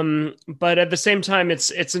 But at the same time,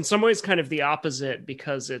 it's in some ways kind of the opposite,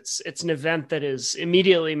 because it's an event that is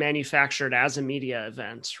immediately manufactured as a media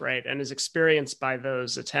event, right? And is experienced by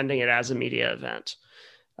those attending it as a media event.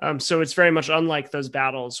 So it's very much unlike those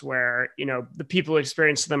battles where, the people who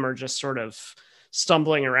experience them are just sort of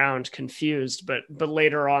stumbling around confused, but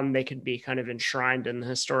later on they can be kind of enshrined in the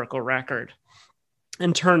historical record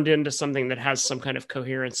and turned into something that has some kind of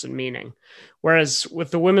coherence and meaning. Whereas with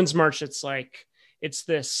the Women's March, it's like, it's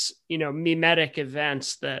this, mimetic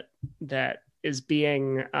event that is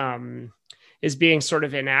being sort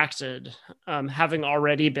of enacted, having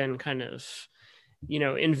already been kind of,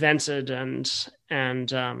 invented and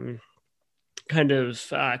kind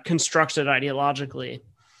of constructed ideologically.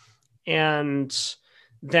 And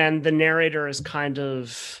then the narrator is kind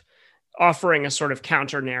of offering a sort of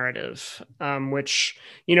counter narrative, which,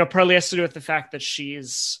 partly has to do with the fact that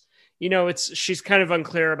she's kind of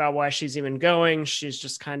unclear about why she's even going. She's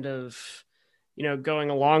just kind of, going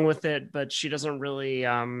along with it, but she doesn't really,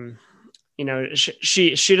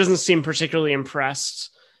 she doesn't seem particularly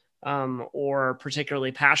impressed or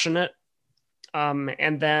particularly passionate.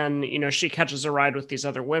 And then, she catches a ride with these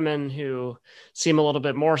other women who seem a little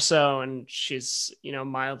bit more so, and she's,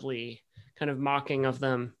 mildly kind of mocking of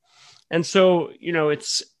them. And so,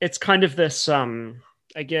 it's kind of this,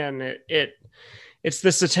 again, it's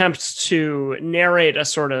this attempt to narrate a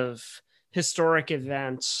sort of historic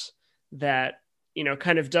event that,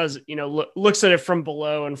 kind of does, looks at it from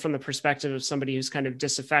below and from the perspective of somebody who's kind of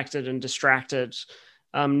disaffected and distracted,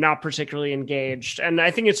 not particularly engaged. And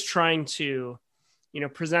I think it's trying to,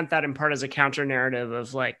 present that in part as a counter narrative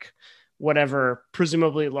of like whatever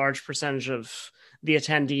presumably large percentage of the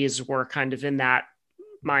attendees were kind of in that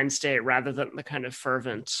mind state, rather than the kind of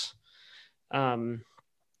fervent, true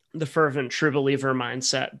believer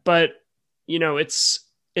mindset. But,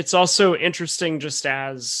 it's also interesting just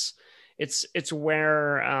as it's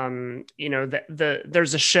where,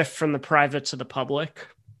 there's a shift from the private to the public.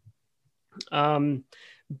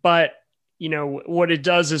 But, what it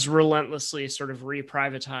does is relentlessly sort of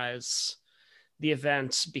reprivatize the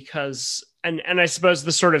event, because, and I suppose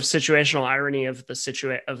the sort of situational irony of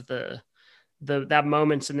that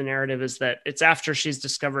moment in the narrative is that it's after she's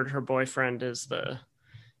discovered her boyfriend is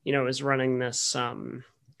is running this,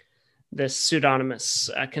 this pseudonymous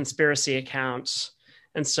conspiracy account.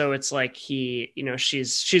 And so it's like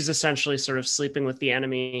she's essentially sort of sleeping with the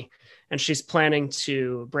enemy, and she's planning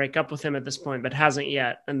to break up with him at this point, but hasn't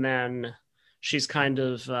yet. And then she's kind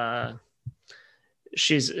of, and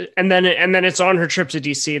then it's on her trip to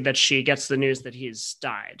DC that she gets the news that he's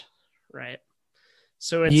died. Right.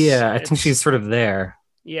 So I think she's sort of there.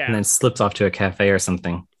 Yeah. And then slips off to a cafe or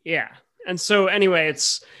something. Yeah. And so anyway,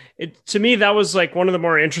 to me, that was like one of the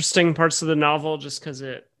more interesting parts of the novel, just because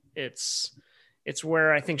it's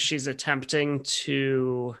where I think she's attempting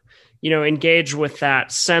to, engage with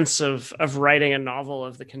that sense of writing a novel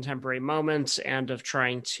of the contemporary moment and of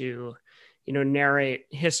trying to, narrate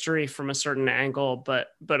history from a certain angle,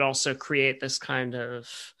 but also create this kind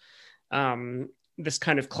of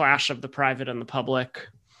clash of the private and the public.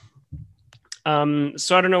 So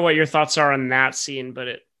I don't know what your thoughts are on that scene,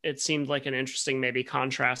 but it seemed like an interesting maybe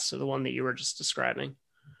contrast to the one that you were just describing.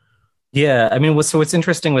 Yeah, I mean, so what's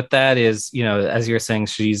interesting with that is, as you're saying,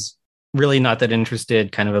 she's really not that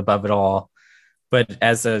interested, kind of above it all. But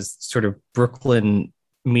as a sort of Brooklyn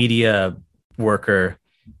media worker,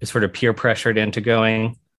 is sort of peer pressured into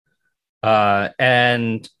going.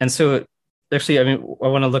 And so actually, I mean, I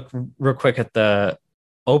want to look real quick at the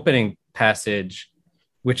opening passage,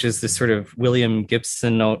 which is this sort of William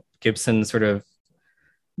Gibson sort of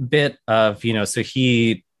bit of, so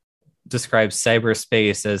he describes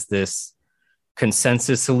cyberspace as this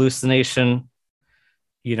consensus hallucination,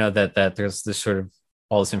 that there's this sort of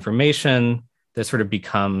all this information that sort of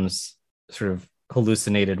becomes sort of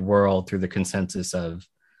hallucinated world through the consensus of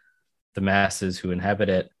the masses who inhabit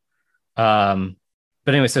it.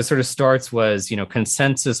 But anyway, so it sort of starts was,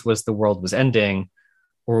 consensus was the world was ending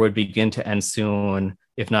or would begin to end soon,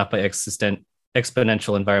 if not by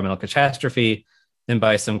exponential environmental catastrophe, then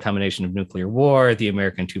by some combination of nuclear war, the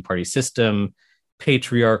American two-party system,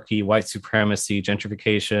 patriarchy, white supremacy,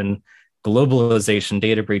 gentrification, globalization,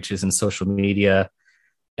 data breaches, and social media,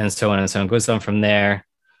 and so on and so on. It goes on from there.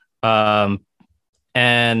 And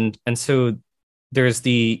so there's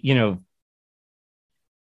the,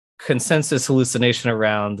 consensus hallucination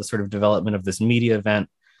around the sort of development of this media event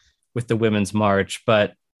with the Women's March.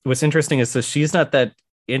 But what's interesting is, so she's not that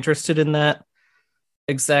interested in that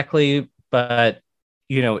exactly, but,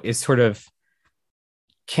 is sort of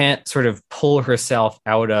can't sort of pull herself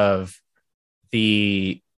out of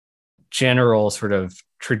the general sort of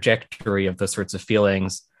trajectory of those sorts of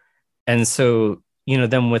feelings. And so,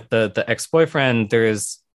 then with the ex-boyfriend,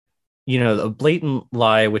 there's, a blatant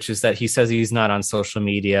lie, which is that he says he's not on social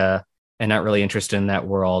media and not really interested in that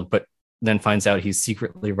world, but then finds out he's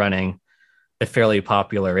secretly running a fairly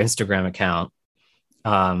popular Instagram account,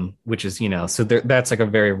 which is, so that's like a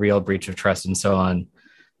very real breach of trust and so on.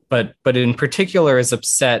 But in particular is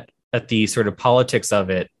upset at the sort of politics of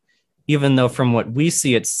it, even though from what we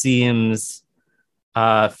see, it seems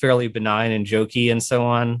fairly benign and jokey and so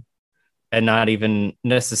on, and not even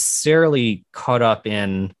necessarily caught up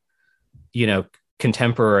in,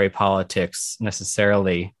 contemporary politics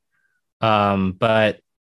necessarily. But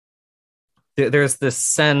there's this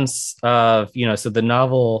sense of, so the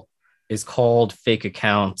novel is called Fake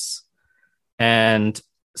Accounts. And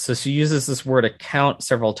so she uses this word account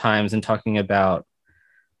several times in talking about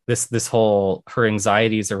this whole, her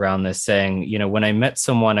anxieties around this, saying, when I met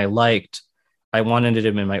someone I liked, I wanted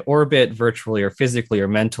him in my orbit, virtually or physically or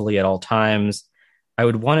mentally at all times. I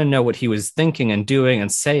would want to know what he was thinking and doing and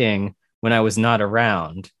saying when I was not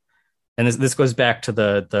around. And this goes back to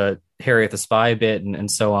the Harriet the Spy bit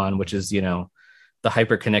and so on, which is, the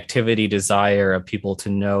hyperconnectivity desire of people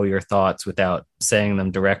to know your thoughts without saying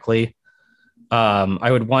them directly.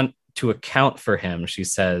 I would want to account for him, she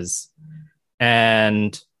says.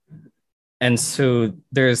 And so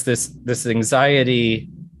there's this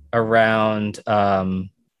anxiety around,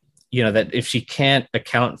 that if she can't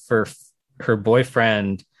account for her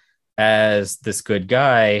boyfriend as this good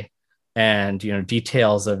guy, and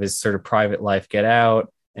details of his sort of private life get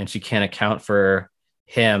out, and she can't account for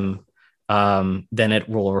him, then it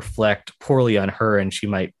will reflect poorly on her, and she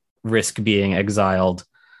might risk being exiled.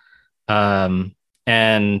 And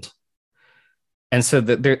so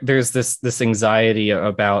there's this anxiety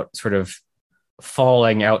about sort of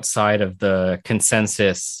falling outside of the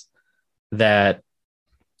consensus that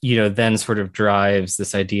then sort of drives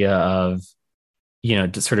this idea of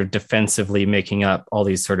sort of defensively making up all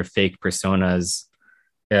these sort of fake personas,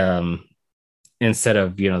 instead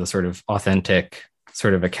of the sort of authentic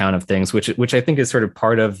sort of account of things, which I think is sort of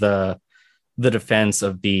part of the defense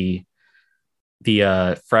of the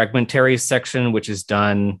fragmentary section, which is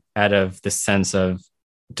done out of the sense of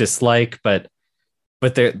dislike, but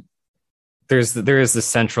there is the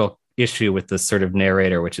central issue with this sort of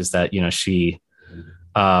narrator, which is that she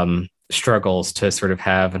struggles to sort of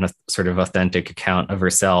have a sort of authentic account of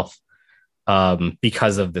herself,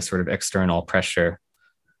 because of this sort of external pressure.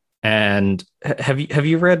 And have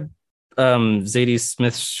you read Zadie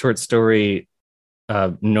Smith's short story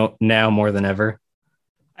Now More Than Ever?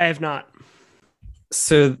 I have not.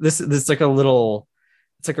 So this is like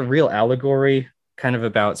it's like a real allegory kind of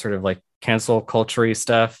about sort of like cancel culture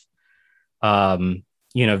stuff. Very,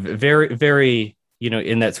 very,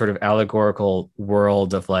 in that sort of allegorical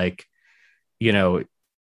world of like,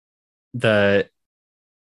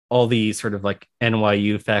 all the sort of like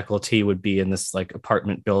NYU faculty would be in this like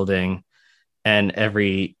apartment building, and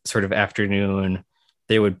every sort of afternoon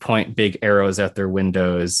they would point big arrows at their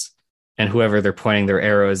windows, and whoever they're pointing their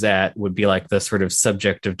arrows at would be like the sort of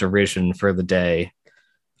subject of derision for the day.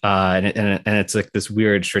 And it's like this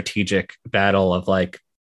weird strategic battle of like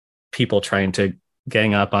people trying to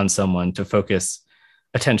gang up on someone to focus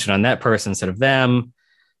attention on that person instead of them.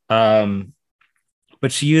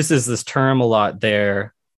 But she uses this term a lot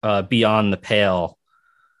there, beyond the pale,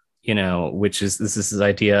 which is this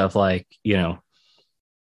idea of like,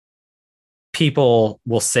 people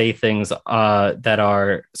will say things that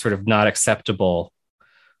are sort of not acceptable.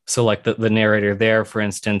 So like the narrator there, for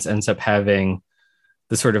instance, ends up having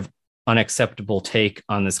the sort of unacceptable take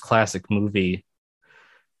on this classic movie,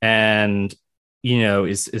 and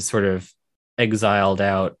is sort of exiled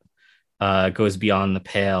out, goes beyond the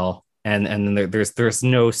pale, and then there's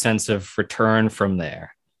no sense of return from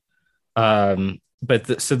there. So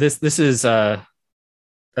this is I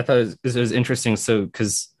thought it was interesting. So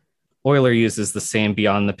because Euler uses the same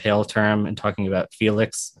beyond the pale term in talking about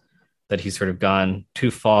Felix, that he's sort of gone too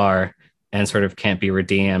far and sort of can't be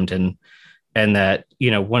redeemed, and that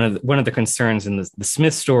one of the concerns in the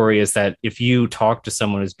Smith story is that if you talk to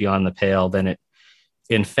someone who's beyond the pale, then it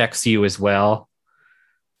infects you as well.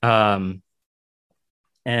 And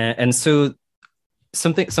so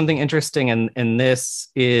something interesting in this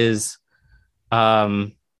is,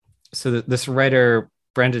 this writer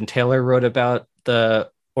Brendan Taylor wrote about the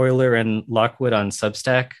Euler and Lockwood on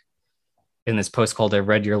Substack in this post called "I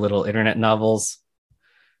Read Your Little Internet Novels."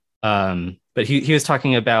 But he was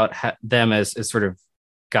talking about them as sort of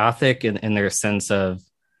gothic in their sense of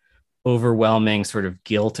overwhelming sort of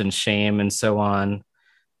guilt and shame and so on,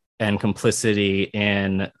 and complicity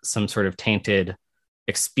in some sort of tainted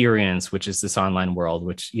experience, which is this online world,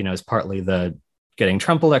 which is partly the getting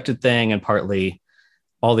Trump elected thing, and partly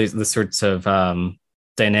all the sorts of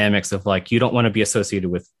dynamics of like, you don't want to be associated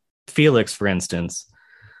with Felix, for instance.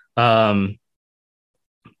 But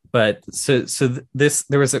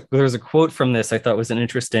there was a quote from this I thought was an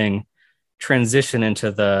interesting transition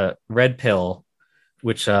into the red pill,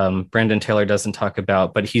 which Brendan Taylor doesn't talk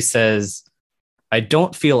about, but he says, "I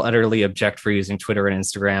don't feel utterly abject for using Twitter and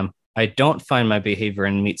Instagram. I don't find my behavior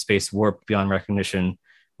in meat space warped beyond recognition.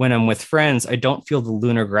 When I'm with friends, I don't feel the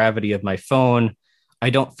lunar gravity of my phone. I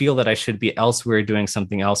don't feel that I should be elsewhere doing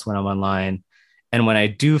something else when I'm online. And when I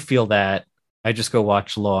do feel that, I just go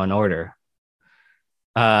watch Law and Order."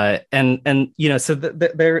 So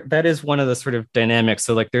that is one of the sort of dynamics.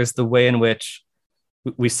 So like, there's the way in which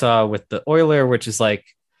we saw with the Euler, which is like,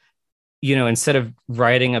 instead of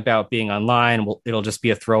writing about being online, it'll just be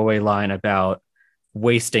a throwaway line about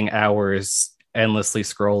wasting hours endlessly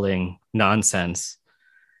scrolling nonsense.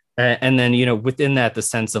 And then, within that, the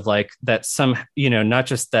sense of like that some, not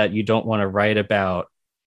just that you don't want to write about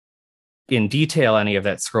in detail any of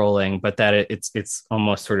that scrolling, but that it's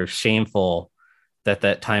almost sort of shameful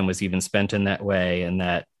that time was even spent in that way,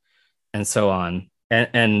 and so on.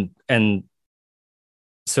 And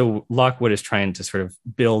so Lockwood is trying to sort of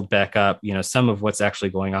build back up, some of what's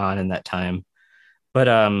actually going on in that time.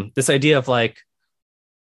 But this idea of like,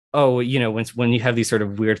 oh, when you have these sort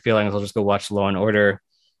of weird feelings, I'll just go watch Law and Order,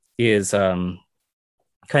 is kind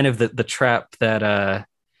of the trap that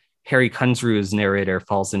Harry Kunzru's narrator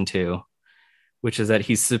falls into, which is that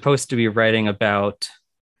he's supposed to be writing about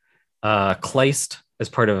Kleist as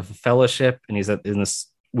part of a fellowship, and he's in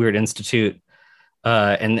this weird institute,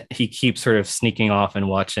 and he keeps sort of sneaking off and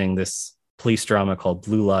watching this police drama called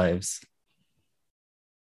Blue Lives.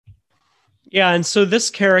 Yeah, and so this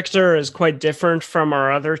character is quite different from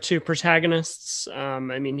our other two protagonists.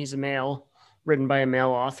 He's a male, written by a male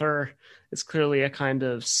author. It's clearly a kind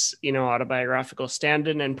of, autobiographical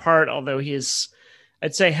stand-in in part, although he's,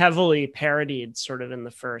 I'd say, heavily parodied sort of in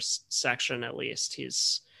the first section, at least.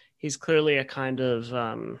 He's clearly a kind of,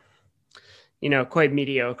 quite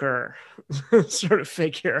mediocre sort of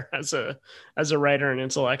figure as a writer and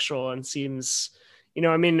intellectual, and seems,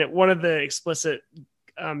 one of the explicit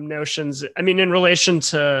notions, in relation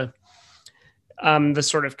to the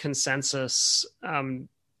sort of consensus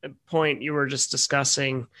point you were just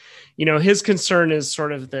discussing, his concern is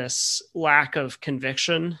sort of this lack of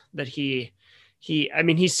conviction that he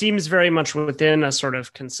seems very much within a sort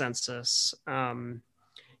of consensus.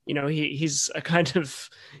 He's a kind of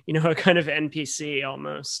NPC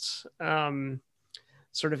almost,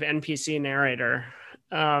 sort of NPC narrator.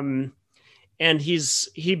 And he's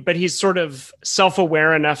sort of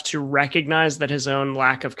self-aware enough to recognize that his own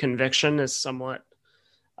lack of conviction is somewhat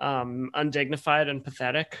undignified and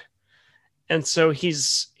pathetic. And so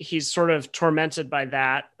he's sort of tormented by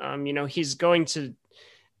that. He's going to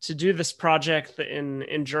do this project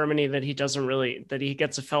in Germany that he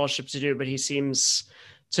gets a fellowship to do, but he seems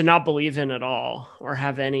to not believe in at all, or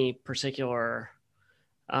have any particular,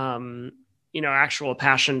 actual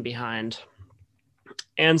passion behind.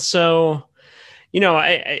 And so,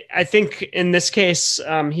 I think in this case,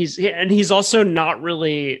 he's also not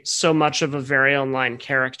really so much of a very online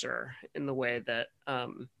character in the way that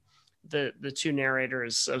the two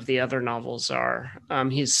narrators of the other novels are.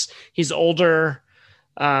 He's older,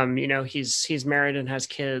 he's married and has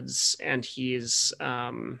kids, and he's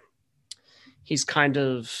kind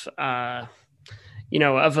of, as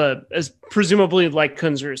presumably like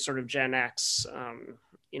Kunzru, sort of Gen X,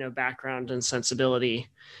 background and sensibility.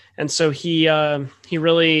 And so he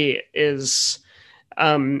really is,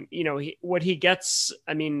 what he gets,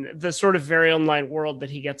 the sort of very online world that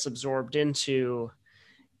he gets absorbed into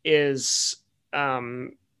is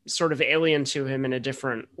sort of alien to him in a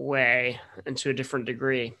different way and to a different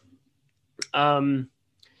degree. But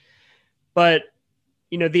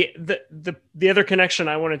the other connection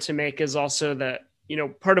I wanted to make is also that,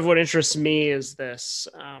 part of what interests me is this,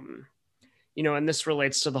 and this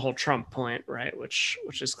relates to the whole Trump point, right? Which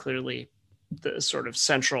is clearly the sort of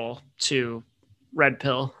central to Red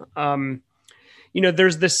Pill.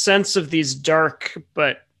 There's this sense of these dark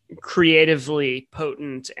but creatively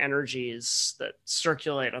potent energies that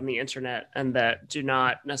circulate on the internet and that do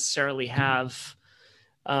not necessarily have,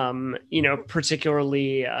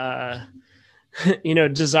 particularly,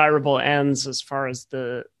 desirable ends as far as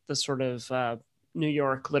the sort of New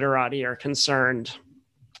York literati are concerned.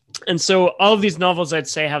 And so all of these novels, I'd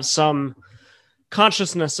say, have some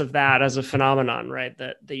consciousness of that as a phenomenon, right?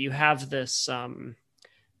 That you have this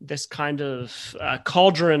this kind of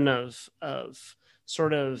cauldron of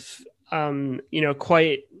sort of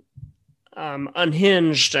quite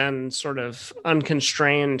unhinged and sort of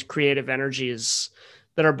unconstrained creative energies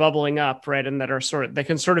that are bubbling up, right? And that are they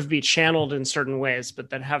can sort of be channeled in certain ways, but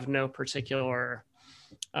that have no particular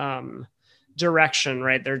direction,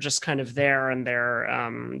 right? They're just kind of there, and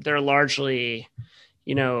they're largely,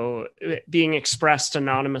 being expressed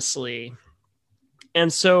anonymously.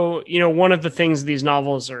 And so, one of the things these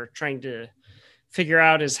novels are trying to figure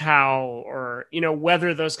out is how, or,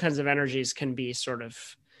 whether those kinds of energies can be sort of,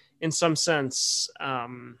 in some sense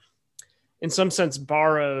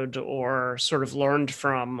borrowed or sort of learned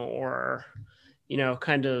from, or,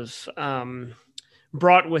 kind of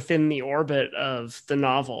brought within the orbit of the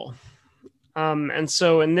novel. And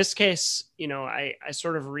so in this case, I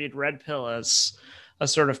sort of read Red Pill as a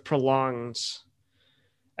sort of prolonged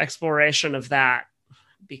exploration of that,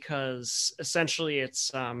 because essentially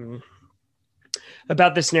it's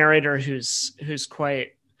about this narrator who's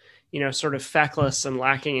quite, sort of feckless and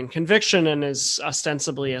lacking in conviction, and is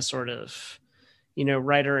ostensibly a sort of,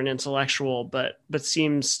 writer and intellectual, but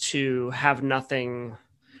seems to have nothing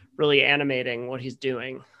really animating what he's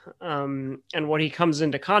doing. And what he comes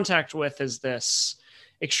into contact with is this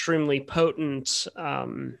extremely potent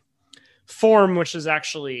form, which is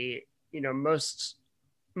actually, most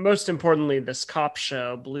importantly, this cop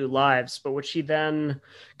show, Blue Lives, but which he then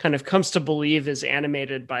kind of comes to believe is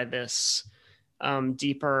animated by this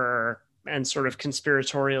deeper and sort of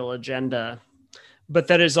conspiratorial agenda, but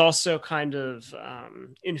that is also kind of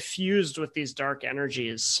infused with these dark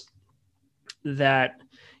energies that,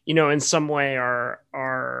 in some way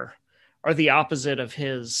are the opposite of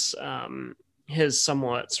his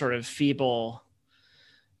somewhat sort of feeble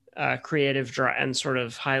creative drive and sort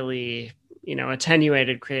of highly,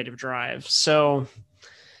 attenuated creative drive. So,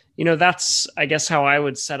 that's, I guess, how I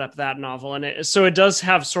would set up that novel. And it does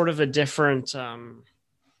have sort of a different, the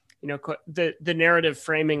narrative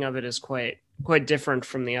framing of it is quite different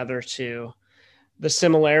from the other two. The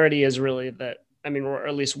similarity is really that, or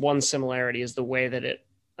at least one similarity is the way that it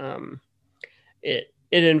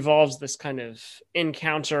involves this kind of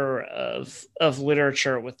encounter of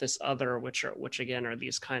literature with this other, which again are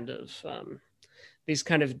these kind of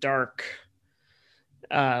dark,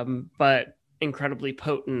 but incredibly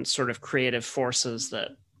potent sort of creative forces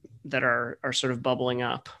that are sort of bubbling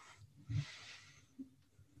up.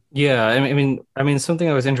 Yeah, I mean, something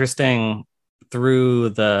that was interesting through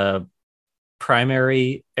the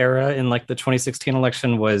primary era in like the 2016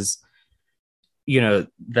 election was,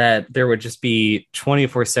 that there would just be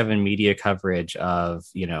 24/7 media coverage of,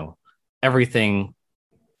 everything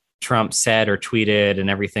Trump said or tweeted, and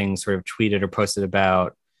everything sort of tweeted or posted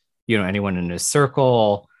about, anyone in his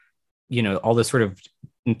circle, all this sort of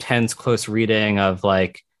intense, close reading of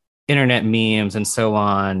like internet memes and so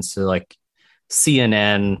on. So like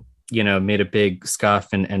CNN, made a big scuff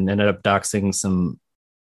and ended up doxing some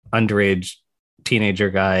underage teenager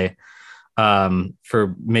guy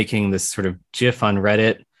for making this sort of GIF on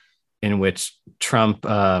Reddit in which Trump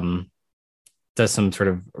does some sort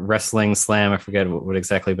of wrestling slam. I forget what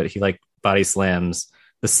exactly, but he like body slams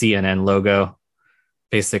the CNN logo,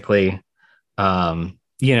 basically. And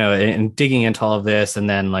digging into all of this, and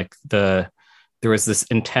then like there was this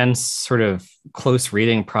intense sort of close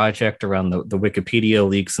reading project around the Wikipedia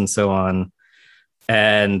leaks and so on.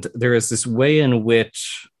 And there was this way in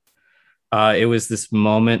which it was this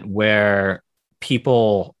moment where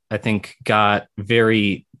people, I think, got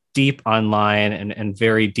very deep online and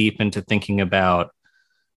very deep into thinking about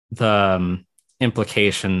the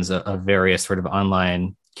implications of various sort of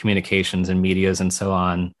online communications and medias and so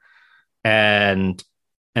on. And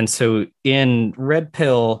so in Red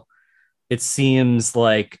Pill, it seems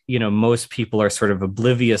like, most people are sort of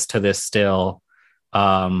oblivious to this still.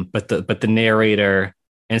 But the narrator,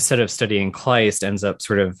 instead of studying Kleist, ends up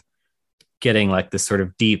sort of getting like this sort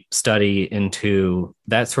of deep study into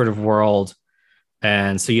that sort of world.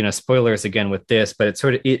 And so, spoilers again with this, but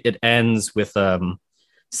it ends with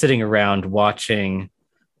sitting around watching,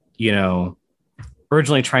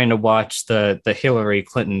 originally trying to watch the Hillary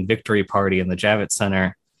Clinton victory party in the Javits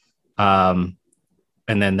Center.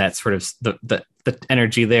 And then that sort of the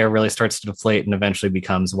energy there really starts to deflate and eventually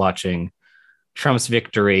becomes watching Trump's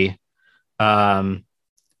victory. And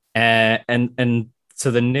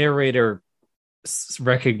so the narrator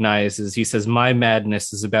recognizes, he says, my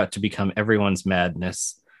madness is about to become everyone's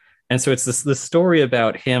madness. And so it's this story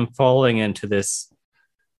about him falling into this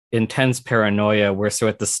intense paranoia where, so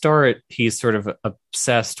at the start, he's sort of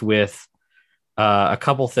obsessed with a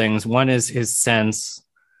couple things. One is his sense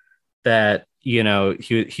that,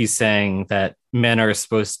 he's saying that men are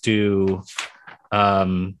supposed to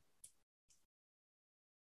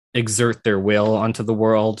exert their will onto the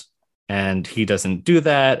world, and he doesn't do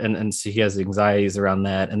that, and so he has anxieties around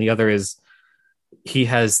that. And the other is he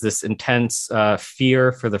has this intense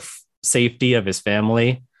fear for the safety of his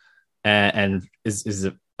family, and is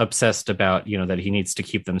obsessed about, that he needs to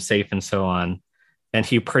keep them safe and so on. And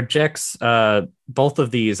he projects both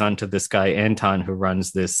of these onto this guy Anton, who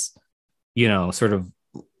runs this, sort of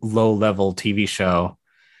low level TV show.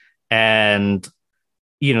 And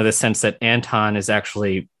the sense that Anton is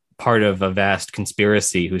actually part of a vast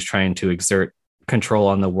conspiracy who's trying to exert control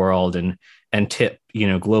on the world and tip,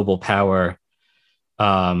 global power.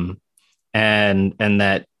 And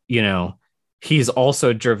that, he's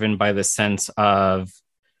also driven by the sense of,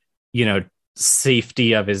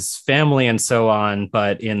 safety of his family and so on,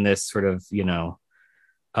 but in this sort of,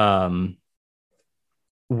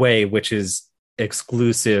 way, which is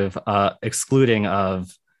excluding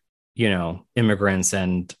of, immigrants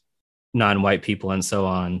and non-white people and so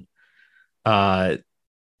on.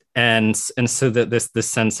 And so that this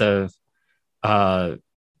sense of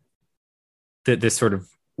this sort of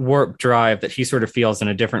warp drive that he sort of feels in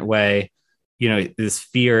a different way, this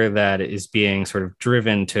fear that is being sort of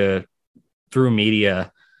driven through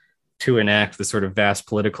media to enact the sort of vast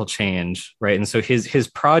political change, right? And so his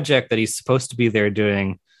project that he's supposed to be there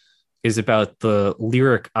doing is about the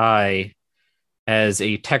lyric eye as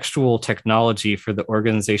a textual technology for the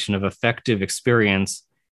organization of affective experience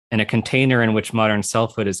and a container in which modern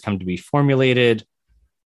selfhood has come to be formulated.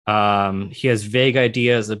 He has vague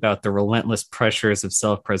ideas about the relentless pressures of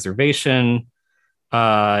self-preservation.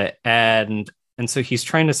 And so he's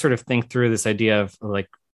trying to sort of think through this idea of like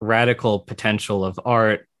radical potential of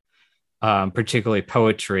art, particularly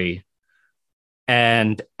poetry,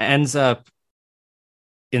 and ends up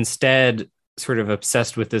instead sort of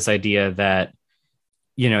obsessed with this idea that,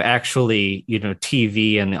 actually,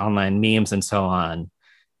 TV and the online memes and so on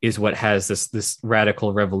is what has this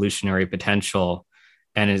radical revolutionary potential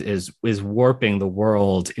and is warping the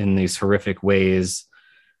world in these horrific ways.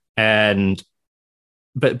 And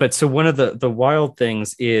but so one of the wild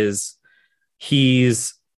things is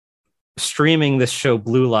he's streaming this show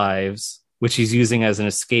Blue Lives, which he's using as an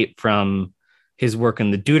escape from his work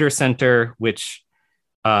in the Deuter Center, which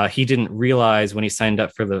he didn't realize when he signed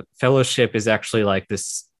up for the fellowship is actually like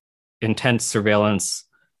this intense surveillance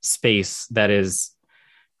space that is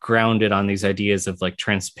grounded on these ideas of like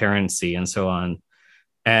transparency and so on.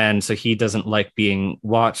 And so he doesn't like being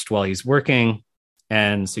watched while he's working.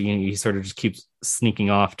 And so he sort of just keeps sneaking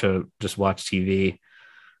off to just watch TV.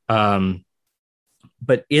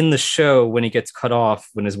 But in the show, when he gets cut off,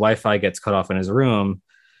 when his Wi-Fi gets cut off in his room,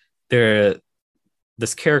 this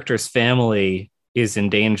character's family is in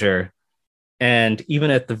danger. And even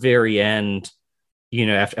at the very end,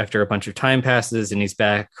 after a bunch of time passes and he's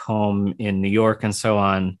back home in New York and so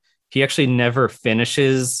on, he actually never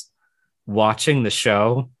finishes watching the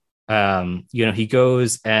show. He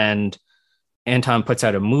goes and Anton puts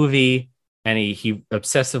out a movie and he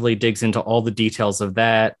obsessively digs into all the details of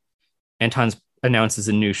that. Anton announces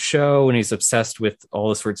a new show and he's obsessed with all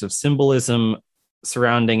the sorts of symbolism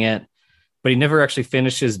surrounding it, but he never actually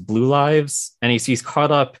finishes Blue Lives. And he's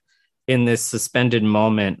caught up in this suspended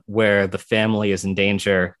moment where the family is in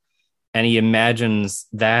danger. And he imagines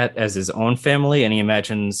that as his own family. And he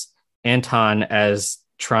imagines Anton as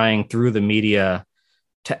trying through the media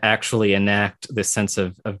to actually enact this sense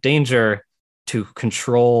of danger to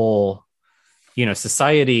control,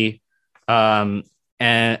 society. And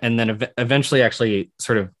then eventually actually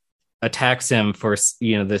sort of attacks him for,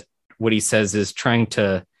 what he says is trying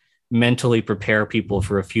to mentally prepare people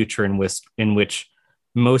for a future in which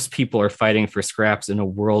most people are fighting for scraps in a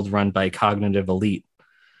world run by cognitive elite.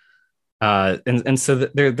 And so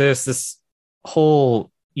there's this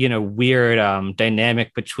whole, weird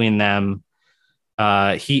dynamic between them.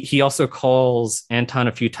 He also calls Anton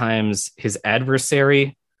a few times his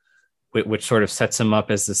adversary, which sort of sets him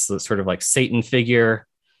up as this sort of like Satan figure.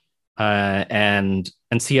 And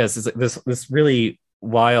so he has this really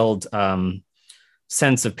wild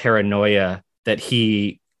sense of paranoia that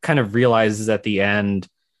he kind of realizes at the end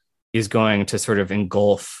is going to sort of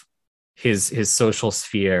engulf his social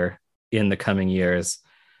sphere in the coming years.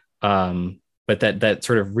 But that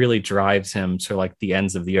sort of really drives him to like the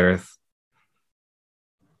ends of the earth.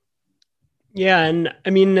 Yeah, and I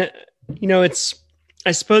mean, it's,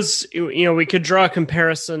 I suppose, we could draw a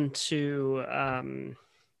comparison to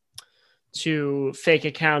fake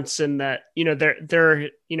accounts in that, they're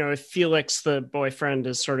if Felix, the boyfriend,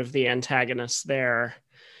 is sort of the antagonist there,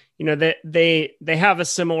 they have a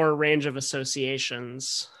similar range of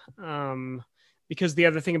associations, because the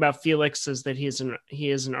other thing about Felix is that he is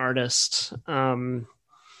an artist,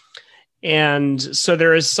 and so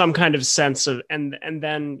there is some kind of sense of, and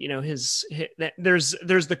then his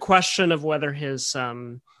there's the question of whether his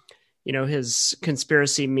his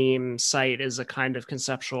conspiracy meme site is a kind of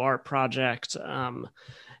conceptual art project,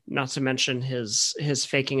 not to mention his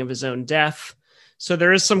faking of his own death. So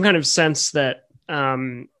there is some kind of sense that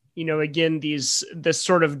again, this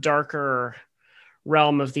sort of darker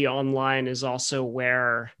realm of the online is also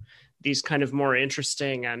where these kind of more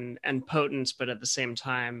interesting and potent, but at the same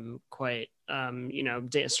time quite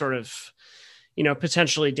sort of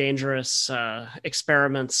potentially dangerous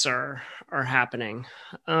experiments are happening.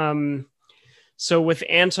 So with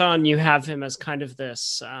Anton, you have him as kind of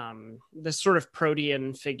this sort of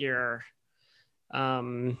protean figure.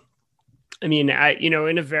 In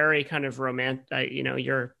a very kind of romantic,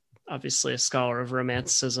 you're obviously a scholar of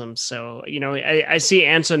romanticism, so I see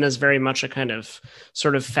Anton as very much a kind of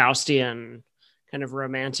sort of Faustian kind of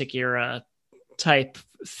romantic era type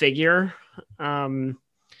figure.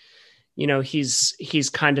 He's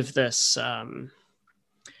kind of this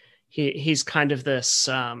he's kind of this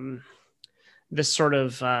this sort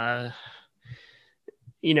of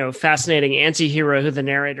fascinating anti-hero who the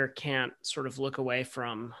narrator can't sort of look away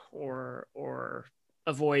from or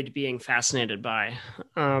avoid being fascinated by.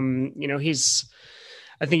 He's,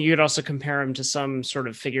 I think you could also compare him to some sort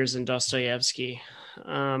of figures in Dostoevsky.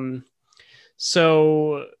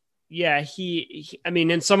 So yeah, he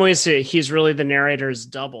in some ways he's really the narrator's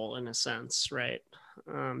double in a sense, right?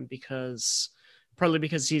 Partly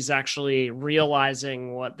because he's actually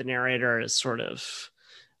realizing what the narrator is sort of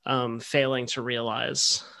failing to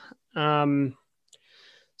realize.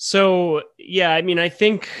 So yeah, I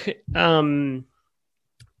think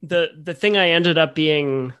the thing I ended up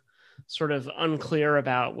being sort of unclear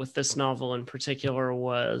about with this novel in particular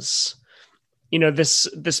was,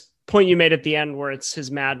 this point you made at the end where it's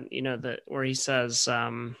his where he says,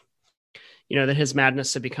 that his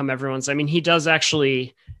madness had become everyone's. He does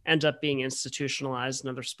actually end up being institutionalized,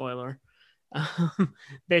 another spoiler,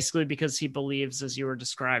 basically because he believes, as you were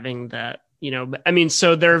describing, that,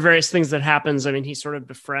 so there are various things that happens. He sort of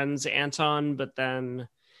befriends Anton, but then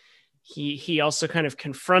he also kind of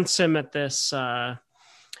confronts him at this,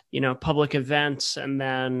 public event. And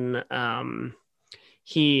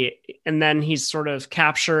then he's sort of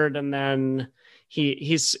captured, and then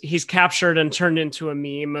he's captured and turned into a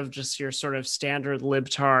meme of just your sort of standard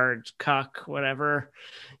libtard cuck, whatever,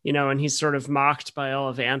 and he's sort of mocked by all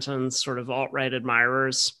of Anton's sort of alt-right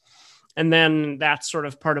admirers. And then that's sort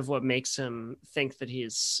of part of what makes him think that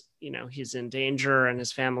he's in danger and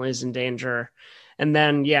his family's in danger. And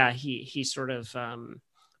then, yeah, he sort of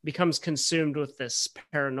becomes consumed with this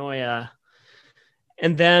paranoia.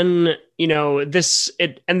 And then,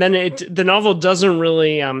 the novel doesn't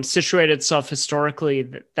really situate itself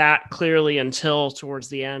historically that clearly until towards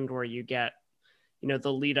the end, where you get,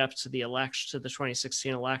 the lead up to the election, to the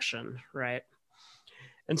 2016 election, right?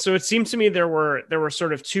 And so it seemed to me there were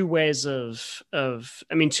sort of two ways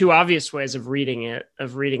two obvious ways of reading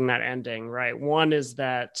that ending, right? One is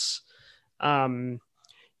that, one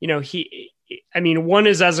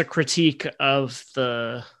is as a critique of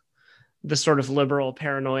the sort of liberal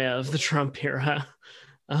paranoia of the Trump era.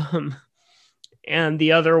 And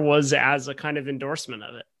the other was as a kind of endorsement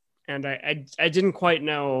of it. And I didn't quite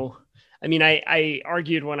know. I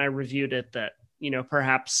argued when I reviewed it that,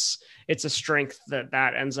 perhaps it's a strength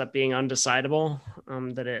that ends up being undecidable,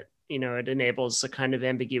 that it enables a kind of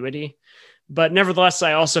ambiguity. But nevertheless,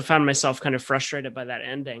 I also found myself kind of frustrated by that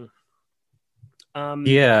ending.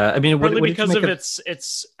 Yeah, I mean, Partly what did you because make of of?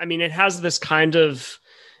 its I mean, it has this kind of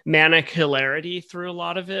manic hilarity through a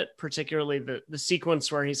lot of it, particularly the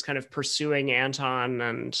sequence where he's kind of pursuing Anton.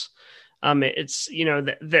 And it's,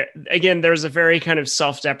 again, there's a very kind of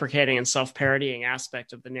self-deprecating and self-parodying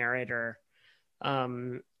aspect of the narrator,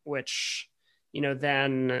 which,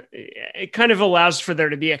 then it kind of allows for there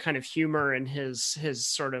to be a kind of humor in his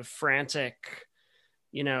sort of frantic,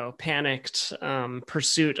 panicked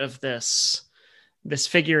pursuit of this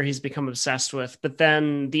figure he's become obsessed with. But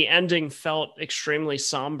then the ending felt extremely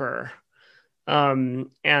somber,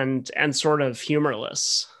 and sort of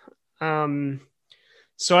humorless.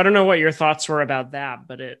 So I don't know what your thoughts were about that,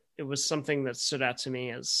 but it was something that stood out to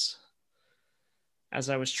me as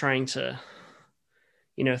I was trying to,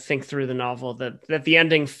 think through the novel, that the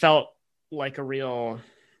ending felt like a real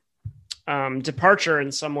departure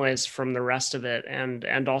in some ways from the rest of it,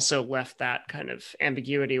 and also left that kind of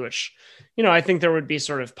ambiguity, which, I think there would be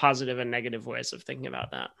sort of positive and negative ways of thinking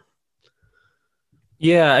about that.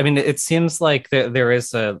 Yeah, I mean, it seems like there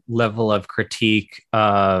is a level of critique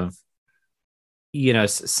of,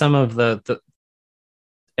 some of the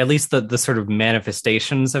at least the sort of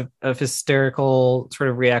manifestations of hysterical sort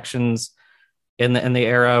of reactions in the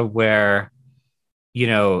era where, you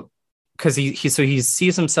know, because he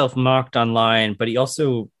sees himself mocked online, but he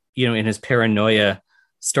also, in his paranoia,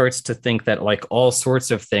 starts to think that like all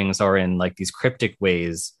sorts of things are in like these cryptic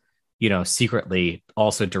ways, secretly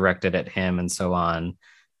also directed at him and so on.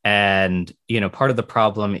 And part of the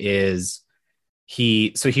problem is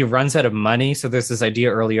he runs out of money. So there's this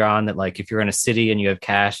idea earlier on that like if you're in a city and you have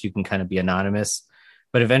cash, you can kind of be anonymous.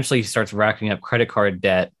 But eventually he starts racking up credit card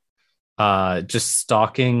debt, just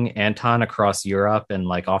stalking Anton across Europe and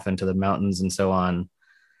like off into the mountains and so on.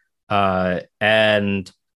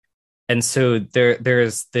 And so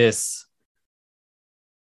there's this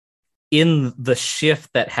in the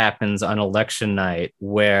shift that happens on election night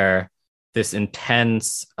where this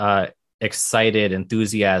intense excited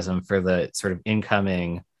enthusiasm for the sort of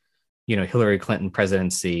incoming Hillary Clinton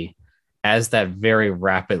presidency, as that very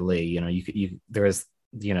rapidly there is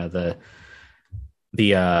the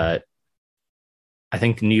I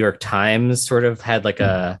think New York Times sort of had like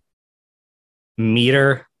a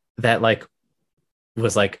meter that like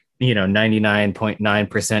was like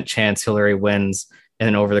 99.9% chance Hillary wins, and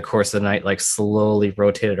then over the course of the night like slowly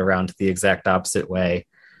rotated around to the exact opposite way.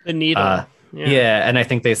 The needle. Yeah. Yeah, and I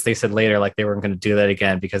think they said later like they weren't going to do that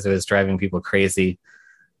again because it was driving people crazy.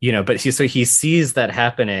 But he sees that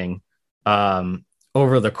happening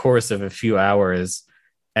over the course of a few hours,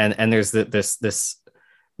 and there's this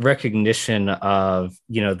recognition of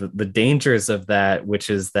the dangers of that, which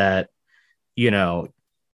is that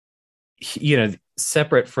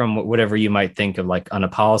separate from whatever you might think of like on a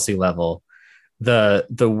policy level, the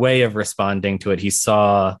way of responding to it, he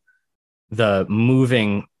saw the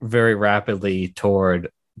moving very rapidly toward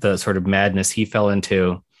the sort of madness he fell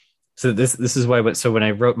into. So this is why. So when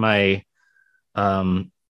I wrote my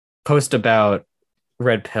post about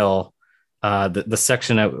Red Pill, the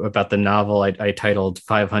section about the novel I titled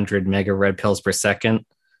 500 mega red pills per second.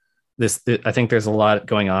 I think there's a lot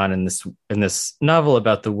going on in this novel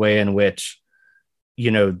about the way in which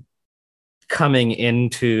coming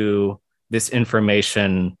into this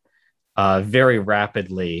information very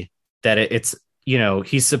rapidly, that it's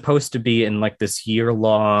he's supposed to be in like this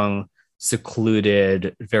year-long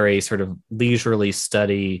secluded, very sort of leisurely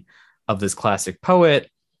study of this classic poet,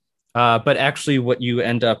 but actually what you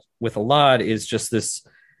end up with a lot is just this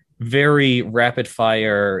very rapid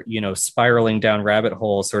fire spiraling down rabbit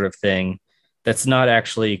hole sort of thing that's not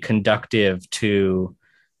actually conductive to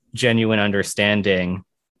genuine understanding,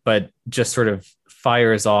 but just sort of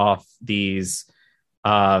fires off these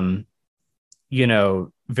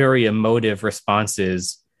very emotive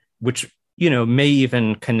responses, which may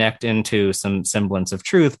even connect into some semblance of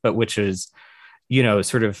truth, but which is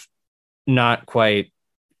sort of not quite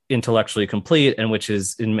intellectually complete, and which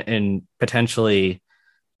is in potentially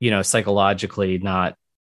psychologically not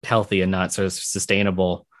healthy and not sort of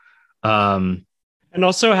sustainable, and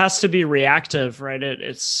also has to be reactive, right?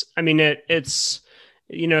 It's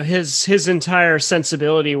his entire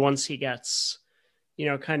sensibility, once he gets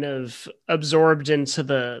kind of absorbed into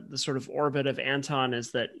the sort of orbit of Anton,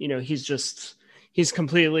 is that he's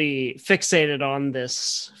completely fixated on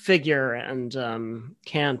this figure, and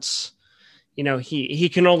can't he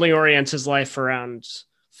can only orient his life around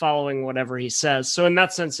following whatever he says. So in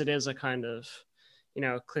that sense, it is a kind of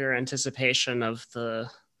clear anticipation of the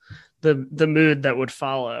mood that would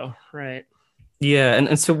follow, right? Yeah,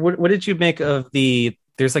 and so what did you make of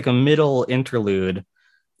there's like a middle interlude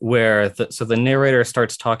where so the narrator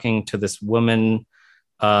starts talking to this woman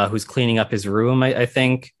who's cleaning up his room, I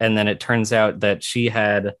think, and then it turns out that she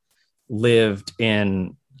had lived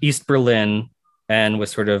in East Berlin and was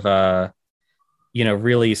sort of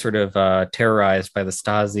really sort of terrorized by the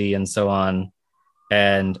Stasi and so on.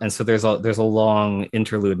 And so there's a long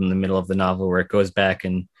interlude in the middle of the novel where it goes back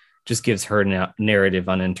and just gives her narrative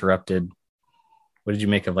uninterrupted. What did you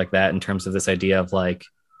make of like that in terms of this idea of like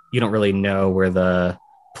you don't really know where the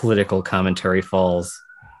political commentary falls?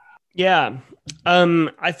 Yeah.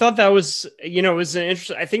 I thought that was, it was an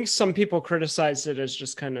interesting, I think some people criticized it as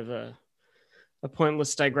just kind of a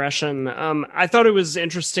pointless digression. I thought it was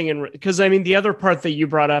interesting because I mean, the other part that you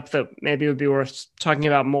brought up that maybe would be worth talking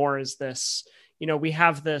about more is this, we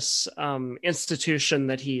have this institution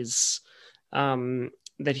that he's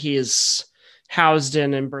housed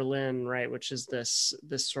in Berlin, right? Which is this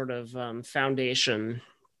sort of foundation.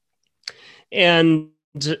 And,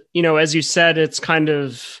 as you said, it's kind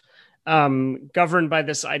of governed by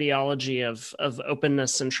this ideology of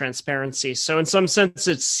openness and transparency. So in some sense,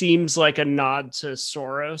 it seems like a nod to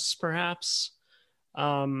Soros, perhaps.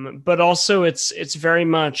 But also it's very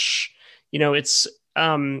much, it's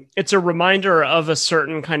a reminder of a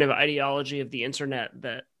certain kind of ideology of the internet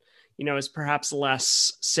that, is perhaps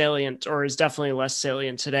less salient, or is definitely less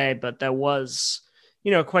salient today, but that was,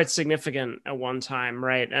 quite significant at one time.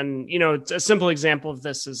 Right. And, a simple example of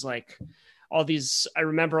this is like, I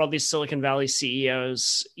remember all these Silicon Valley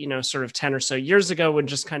CEOs, sort of 10 or so years ago would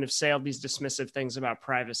just kind of say all these dismissive things about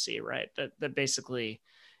privacy, right? That basically,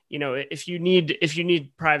 if you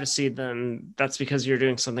need privacy, then that's because you're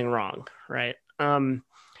doing something wrong, right?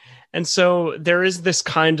 And so there is this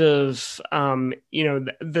kind of,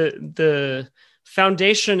 the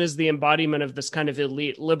foundation is the embodiment of this kind of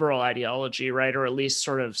elite liberal ideology, right? Or at least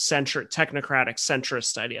sort of technocratic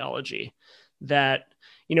centrist ideology that,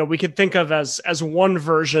 we could think of as one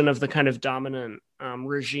version of the kind of dominant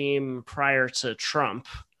regime prior to Trump.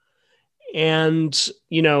 And,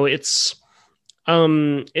 it's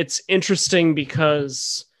interesting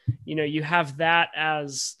because, you have that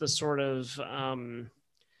as the sort of,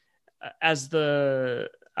 as the,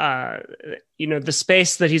 the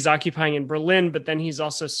space that he's occupying in Berlin, but then he's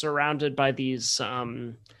also surrounded by these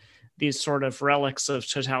sort of relics of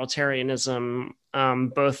totalitarianism,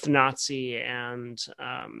 both Nazi and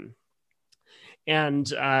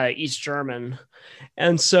East German.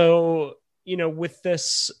 And so, with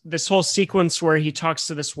this whole sequence where he talks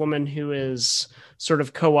to this woman who is sort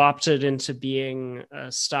of co-opted into being a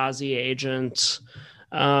Stasi agent,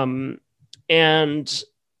 and,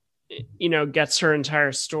 gets her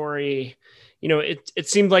entire story, it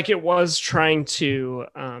seemed like it was trying to,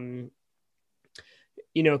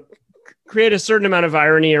 create a certain amount of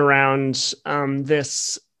irony around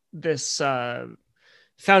this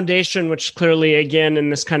foundation, which clearly, again, in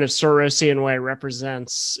this kind of Sorosian way,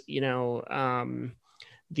 represents,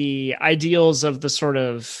 the ideals of the sort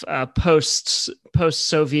of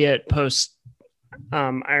post-Soviet,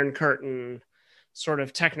 post-Iron Curtain sort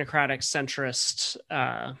of technocratic centrist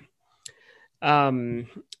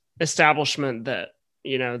establishment that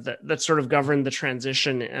that sort of governed the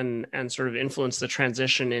transition and sort of influenced the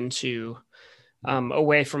transition into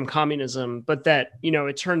away from communism, but that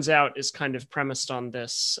it turns out is kind of premised on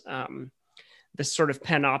this this sort of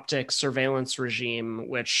panoptic surveillance regime,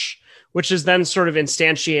 which is then sort of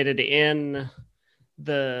instantiated in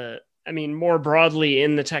more broadly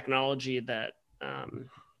in the technology that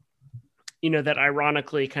that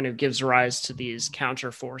ironically kind of gives rise to these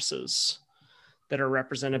counter forces that are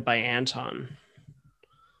represented by Anton.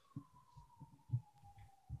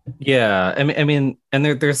 Yeah, I mean, and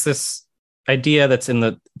there's this idea that's in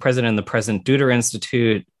the President and the Present Deuter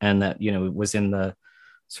Institute, and that was in the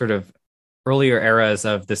sort of earlier eras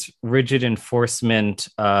of this rigid enforcement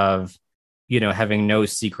of having no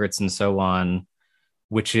secrets and so on,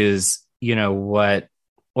 which is what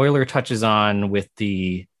Euler touches on with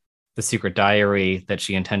the secret diary that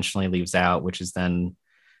she intentionally leaves out, which is then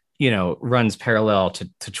runs parallel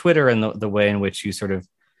to Twitter and the way in which you sort of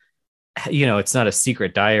it's not a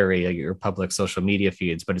secret diary, like your public social media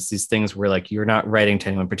feeds, but it's these things where like you're not writing to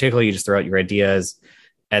anyone particularly, you just throw out your ideas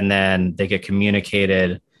and then they get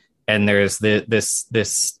communicated. And there's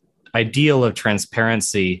this ideal of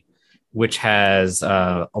transparency, which has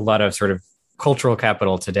a lot of sort of cultural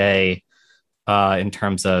capital today in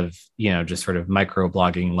terms of, just sort of micro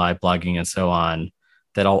blogging, live blogging, and so on,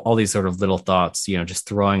 that all these sort of little thoughts, just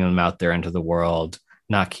throwing them out there into the world,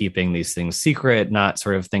 not keeping these things secret, not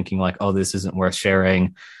sort of thinking like, oh, this isn't worth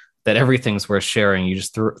sharing, that everything's worth sharing. You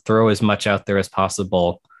just throw as much out there as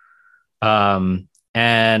possible.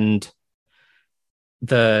 And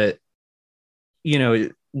the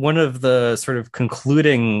one of the sort of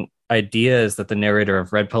concluding ideas that the narrator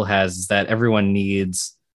of Red Pill has is that everyone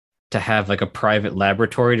needs to have like a private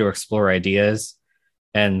laboratory to explore ideas,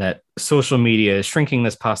 and that social media is shrinking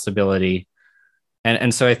this possibility.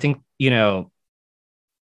 And so I think,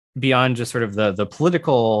 beyond just sort of the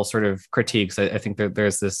political sort of critiques, I think that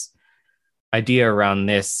there's this idea around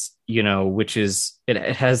this, which is it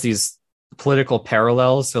has these political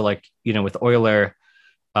parallels. So like, with Euler,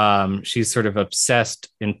 she's sort of obsessed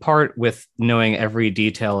in part with knowing every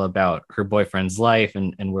detail about her boyfriend's life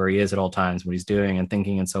and where he is at all times, what he's doing and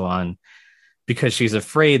thinking and so on, because she's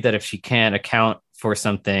afraid that if she can't account for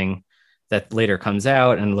something that later comes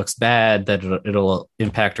out and looks bad, that it'll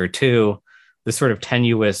impact her too. This sort of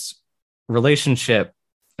tenuous relationship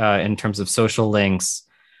in terms of social links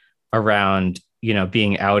around,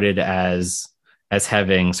 being outed as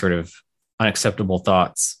having sort of unacceptable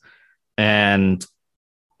thoughts. And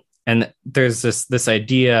there's this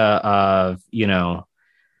idea of,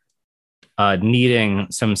 needing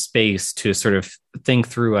some space to sort of think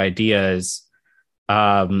through ideas,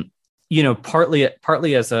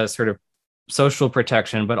 partly as a sort of social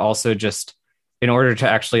protection, but also just in order to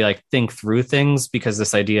actually like think through things, because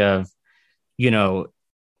this idea of,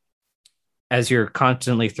 as you're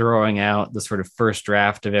constantly throwing out the sort of first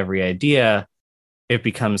draft of every idea, it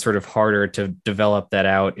becomes sort of harder to develop that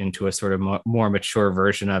out into a sort of more mature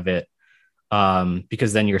version of it,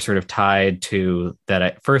 because then you're sort of tied to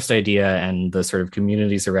that first idea and the sort of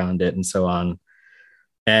communities around it and so on.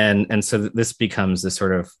 And so this becomes this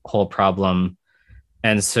sort of whole problem.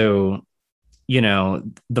 And so,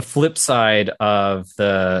 the flip side of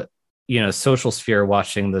the, social sphere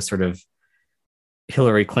watching the sort of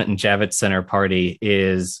Hillary Clinton Javits Center party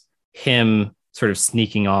is him sort of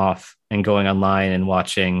sneaking off and going online and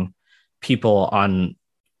watching people on,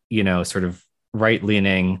 sort of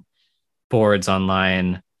right-leaning boards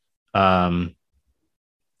online,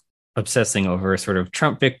 obsessing over sort of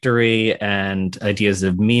Trump victory and ideas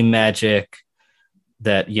of meme magic,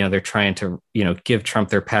 that, they're trying to, give Trump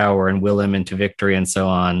their power and will him into victory and so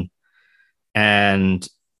on. And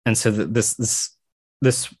so this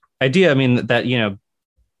idea, I mean, that,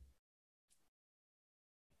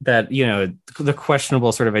 the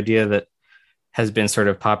questionable sort of idea that has been sort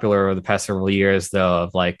of popular over the past several years, though,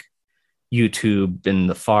 of like YouTube and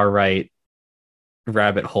the far right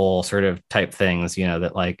rabbit hole sort of type things,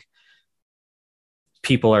 that like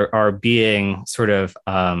people are being sort of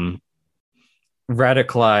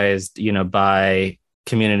radicalized, by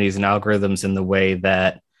communities and algorithms in the way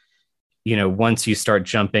that, once you start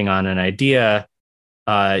jumping on an idea,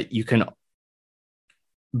 you can,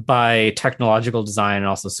 by technological design and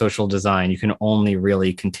also social design, you can only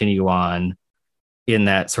really continue on in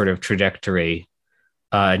that sort of trajectory.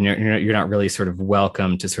 And you're not really sort of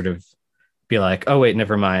welcome to sort of be like, oh wait,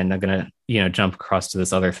 never mind, I'm gonna, jump across to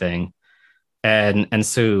this other thing. And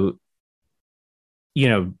so,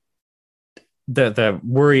 the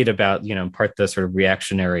worried about, in part the sort of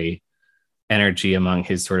reactionary energy among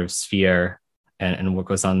his sort of sphere and what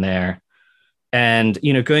goes on there. And,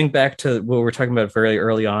 going back to what we were talking about very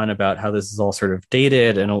early on about how this is all sort of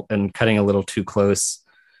dated and cutting a little too close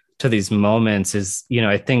to these moments is,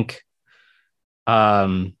 I think,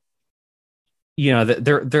 they're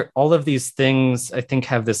all of these things, I think,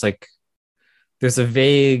 have this like, there's a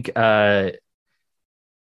vague, I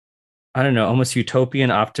don't know, almost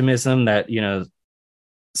utopian optimism that,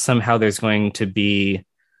 somehow there's going to be,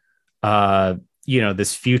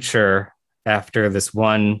 this future after this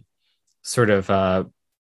one sort of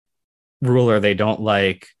ruler they don't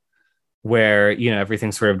like, where,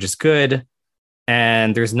 everything's sort of just good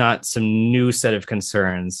and there's not some new set of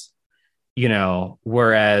concerns,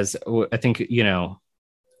 whereas I think,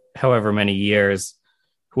 however many years,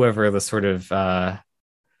 whoever the sort of,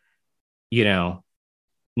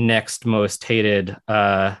 next most hated,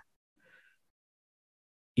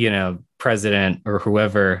 president or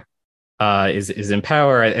whoever is in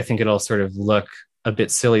power, I think it'll sort of look a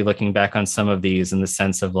bit silly looking back on some of these in the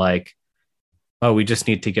sense of like, oh, we just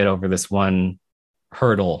need to get over this one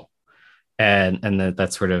hurdle, and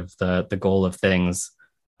that's sort of the goal of things.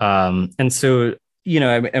 And so,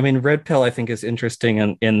 I mean, Red Pill, I think, is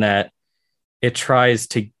interesting in that it tries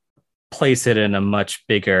to place it in a much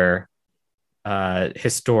bigger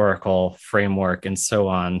historical framework and so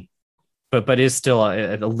on, but is still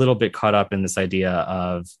a little bit caught up in this idea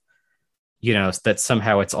of, that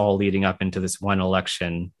somehow it's all leading up into this one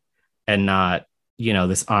election and not,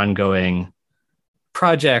 this ongoing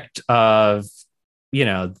project of,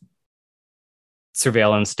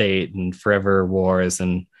 surveillance state and forever wars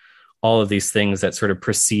and all of these things that sort of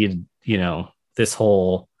precede, this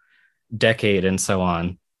whole decade and so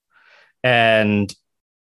on. And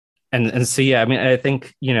so yeah, I mean, I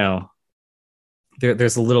think, you know,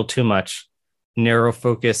 there's a little too much narrow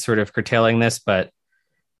focus sort of curtailing this, but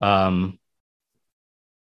um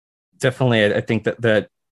definitely I think that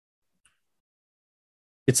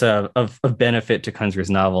it's of benefit to Kunzer's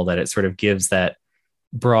novel that it sort of gives that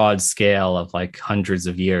broad scale of like hundreds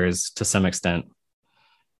of years to some extent.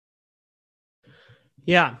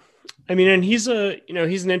 Yeah. I mean, and he's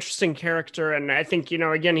he's an interesting character. And I think,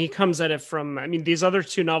 again, he comes at it from, I mean, these other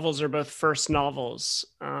two novels are both first novels,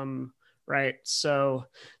 right? So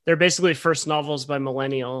they're basically first novels by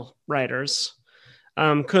millennial writers.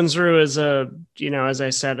 Kunzru is as I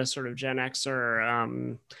said, a sort of Gen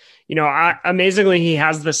Xer. Amazingly, he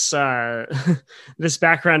has this this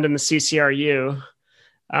background in the CCRU,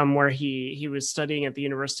 where he was studying at the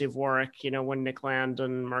University of Warwick, when Nick Land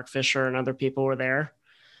and Mark Fisher and other people were there.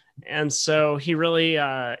 And so he really,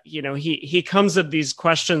 he comes at these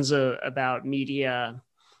questions about media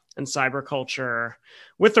and cyberculture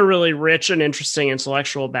with a really rich and interesting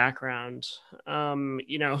intellectual background.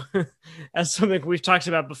 As something we've talked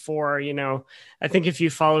about before, I think if you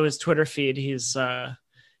follow his Twitter feed, he's,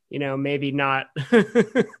 maybe not,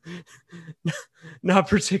 not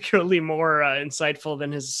particularly more insightful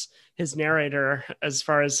than his narrator as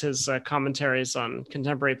far as his commentaries on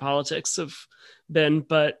contemporary politics have been.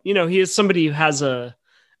 But, he is somebody who has an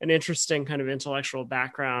interesting kind of intellectual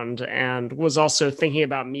background and was also thinking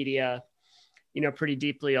about media, pretty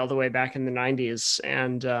deeply all the way back in the 90s.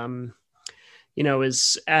 And,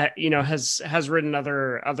 has written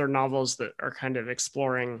other novels that are kind of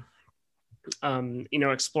exploring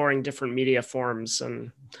different media forms.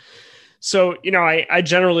 And so, I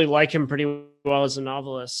generally like him pretty well as a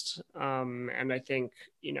novelist. And I think,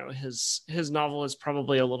 his novel is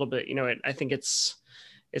probably a little bit, I think it's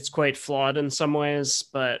quite flawed in some ways,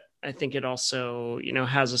 but I think it also,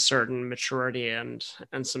 has a certain maturity and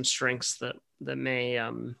some strengths that may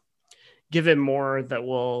give it more that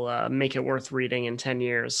will make it worth reading in 10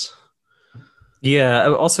 years. Yeah.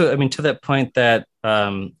 Also, I mean, to that point that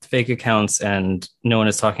fake accounts and no one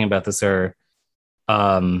is talking about this are,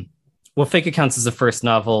 well, fake accounts is the first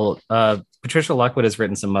novel. Patricia Lockwood has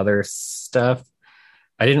written some other stuff.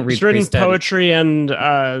 I didn't read. She's written poetry and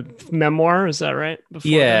memoir. Is that right?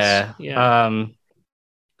 Yeah. This? Yeah.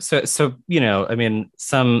 So I mean,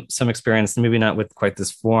 some experience, maybe not with quite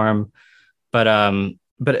this form, but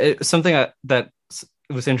something that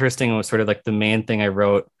was interesting was sort of like the main thing I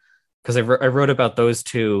wrote, because I wrote about those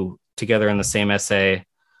two together in the same essay.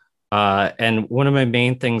 And one of my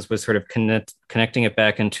main things was sort of connecting it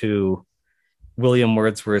back into William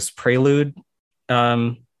Wordsworth's Prelude,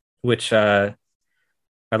 which I'd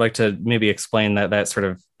like to maybe explain that sort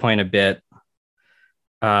of point a bit.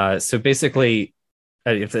 So basically,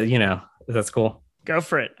 if that's cool. Go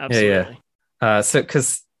for it. Absolutely. Yeah.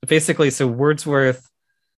 So Wordsworth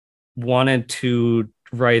wanted to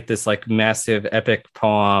write this like massive epic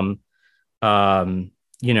poem,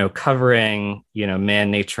 covering,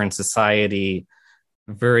 man, nature, and society,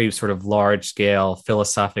 very sort of large scale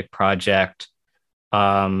philosophic project,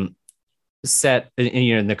 set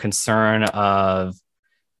in the concern of,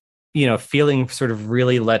 feeling sort of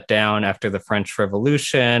really let down after the French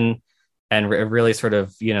Revolution, and really sort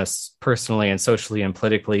of, personally and socially and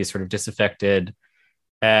politically sort of disaffected,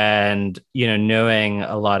 and, knowing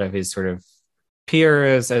a lot of his sort of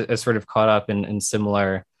peers as sort of caught up in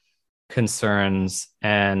similar concerns.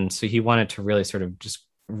 And so he wanted to really sort of just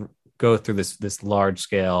go through this large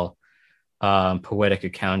scale poetic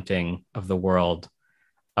accounting of the world,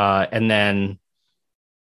 and then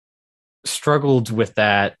struggled with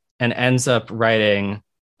that and ends up writing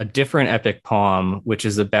a different epic poem, which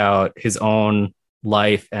is about his own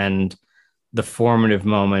life and the formative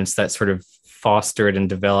moments that sort of fostered and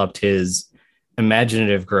developed his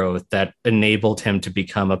imaginative growth that enabled him to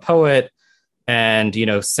become a poet. And,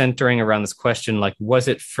 centering around this question, like, was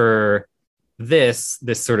it for this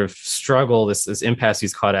sort of struggle, this impasse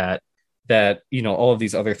he's caught at, that, all of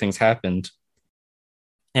these other things happened.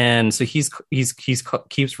 And so he's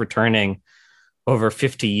keeps returning over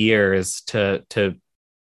 50 years to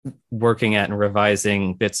working at and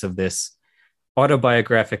revising bits of this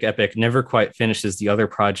autobiographic epic, never quite finishes the other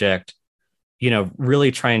project,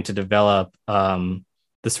 really trying to develop the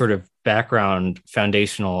sort of background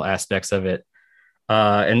foundational aspects of it.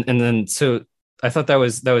 And then so I thought that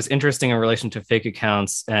was interesting in relation to fake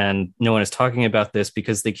accounts, and no one is talking about this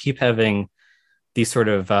because they keep having these sort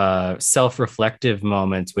of self-reflective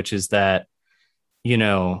moments, which is that,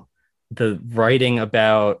 the writing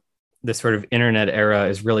about this sort of internet era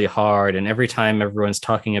is really hard, and every time everyone's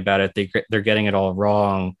talking about it, they're getting it all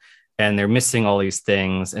wrong, and they're missing all these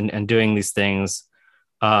things and doing these things,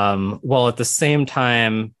 while at the same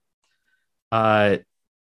time, uh,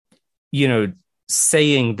 you know,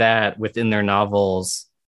 saying that within their novels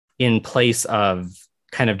in place of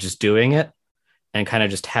kind of just doing it and kind of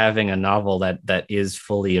just having a novel that is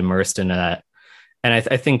fully immersed in that. And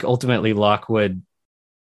I think ultimately Lockwood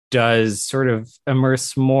does sort of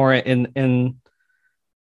immerse more in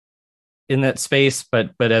that space,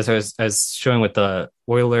 but as I was as showing with the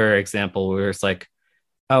Euler example, where it's like,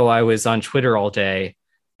 oh, I was on Twitter all day,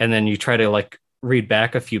 and then you try to like read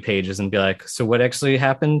back a few pages and be like, so what actually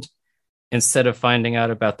happened? Instead of finding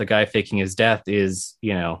out about the guy faking his death is,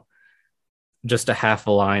 just a half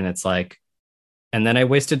a line. It's like, and then I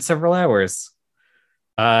wasted several hours.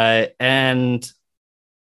 And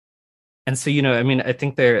so, I mean, I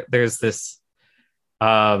think there's this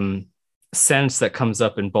um sense that comes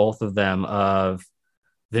up in both of them of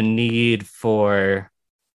the need for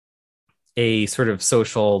a sort of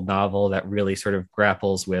social novel that really sort of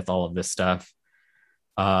grapples with all of this stuff.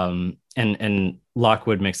 And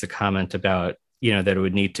Lockwood makes a comment about, that it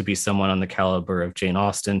would need to be someone on the caliber of Jane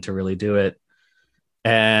Austen to really do it.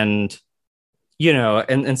 And,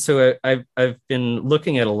 and so I've been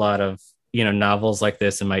looking at a lot of, novels like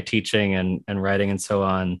this in my teaching and writing and so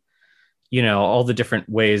on, all the different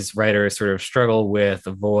ways writers sort of struggle with,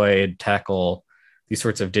 avoid, tackle these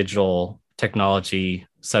sorts of digital technology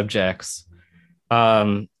subjects.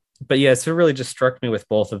 But yeah, so it really just struck me with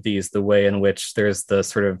both of these, the way in which there's the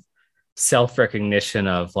sort of self-recognition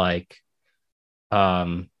of like,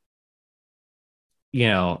 that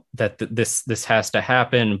this has to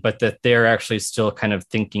happen, but that they're actually still kind of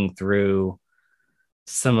thinking through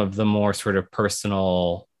some of the more sort of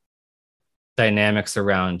personal dynamics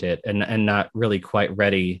around it, and not really quite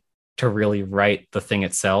ready to really write the thing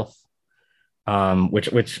itself, which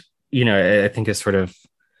I think is sort of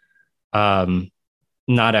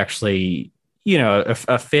not actually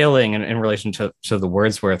a failing in relation to the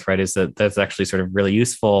Wordsworth, right? Is that's actually sort of really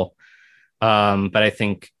useful, but I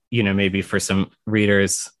think maybe for some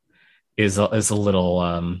readers is a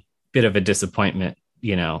little bit of a disappointment,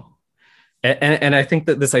 and I think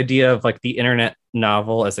that this idea of like the internet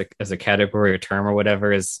novel as a category or term or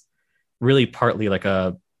whatever is really partly like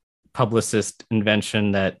a publicist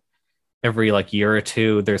invention, that every like year or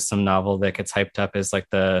two there's some novel that gets hyped up as like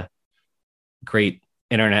the great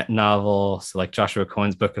internet novel. So like Joshua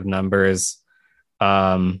Cohen's Book of Numbers,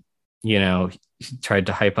 he tried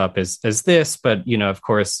to hype up as this, but of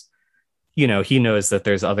course, he knows that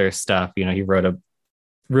there's other stuff. He wrote a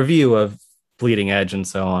review of Bleeding Edge and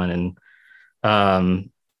so on, and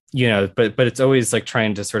but it's always like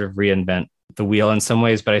trying to sort of reinvent the wheel in some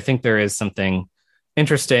ways. But I think there is something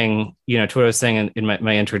interesting, to what I was saying in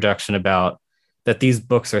my introduction about that these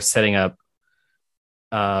books are setting up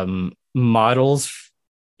models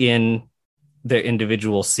in their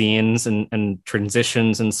individual scenes and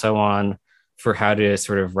transitions and so on for how to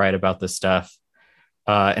sort of write about this stuff.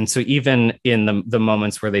 And so even in the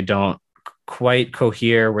moments where they don't quite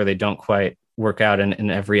cohere, where they don't quite work out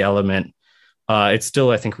in every element, it's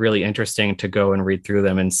still, I think, really interesting to go and read through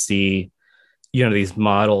them and see, these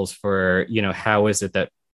models for, how is it that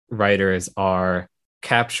writers are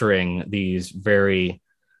capturing these very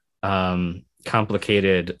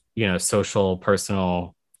complicated, social,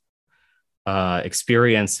 personal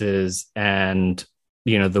experiences, and,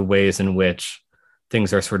 the ways in which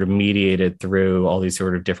things are sort of mediated through all these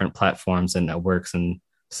sort of different platforms and networks and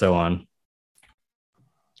so on.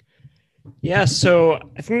 Yeah, so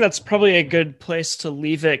I think that's probably a good place to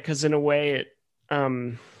leave it, because in a way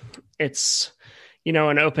it's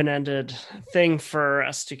an open-ended thing for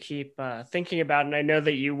us to keep thinking about. And I know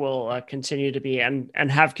that you will continue to be and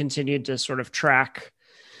have continued to sort of track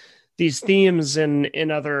these themes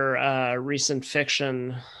in other recent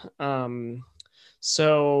fiction.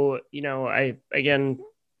 So I again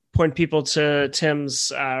point people to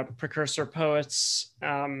Tim's Precursor Poets,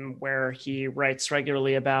 where he writes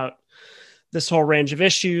regularly about this whole range of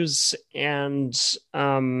issues, and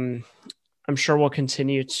I'm sure we'll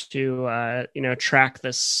continue to track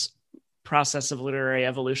this process of literary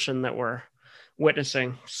evolution that we're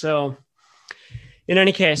witnessing. So in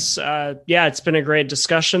any case, it's been a great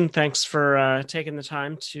discussion. Thanks for taking the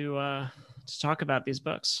time to talk about these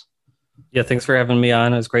books. Yeah, thanks for having me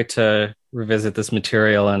on. It was great to revisit this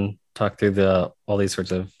material and talk through all these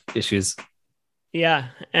sorts of issues. Yeah,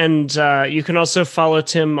 and you can also follow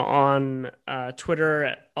Tim on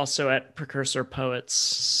Twitter, also at Precursor Poets.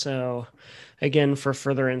 So again, for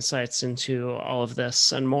further insights into all of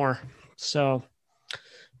this and more. So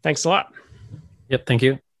Thanks a lot. Yep. Thank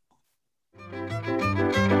you.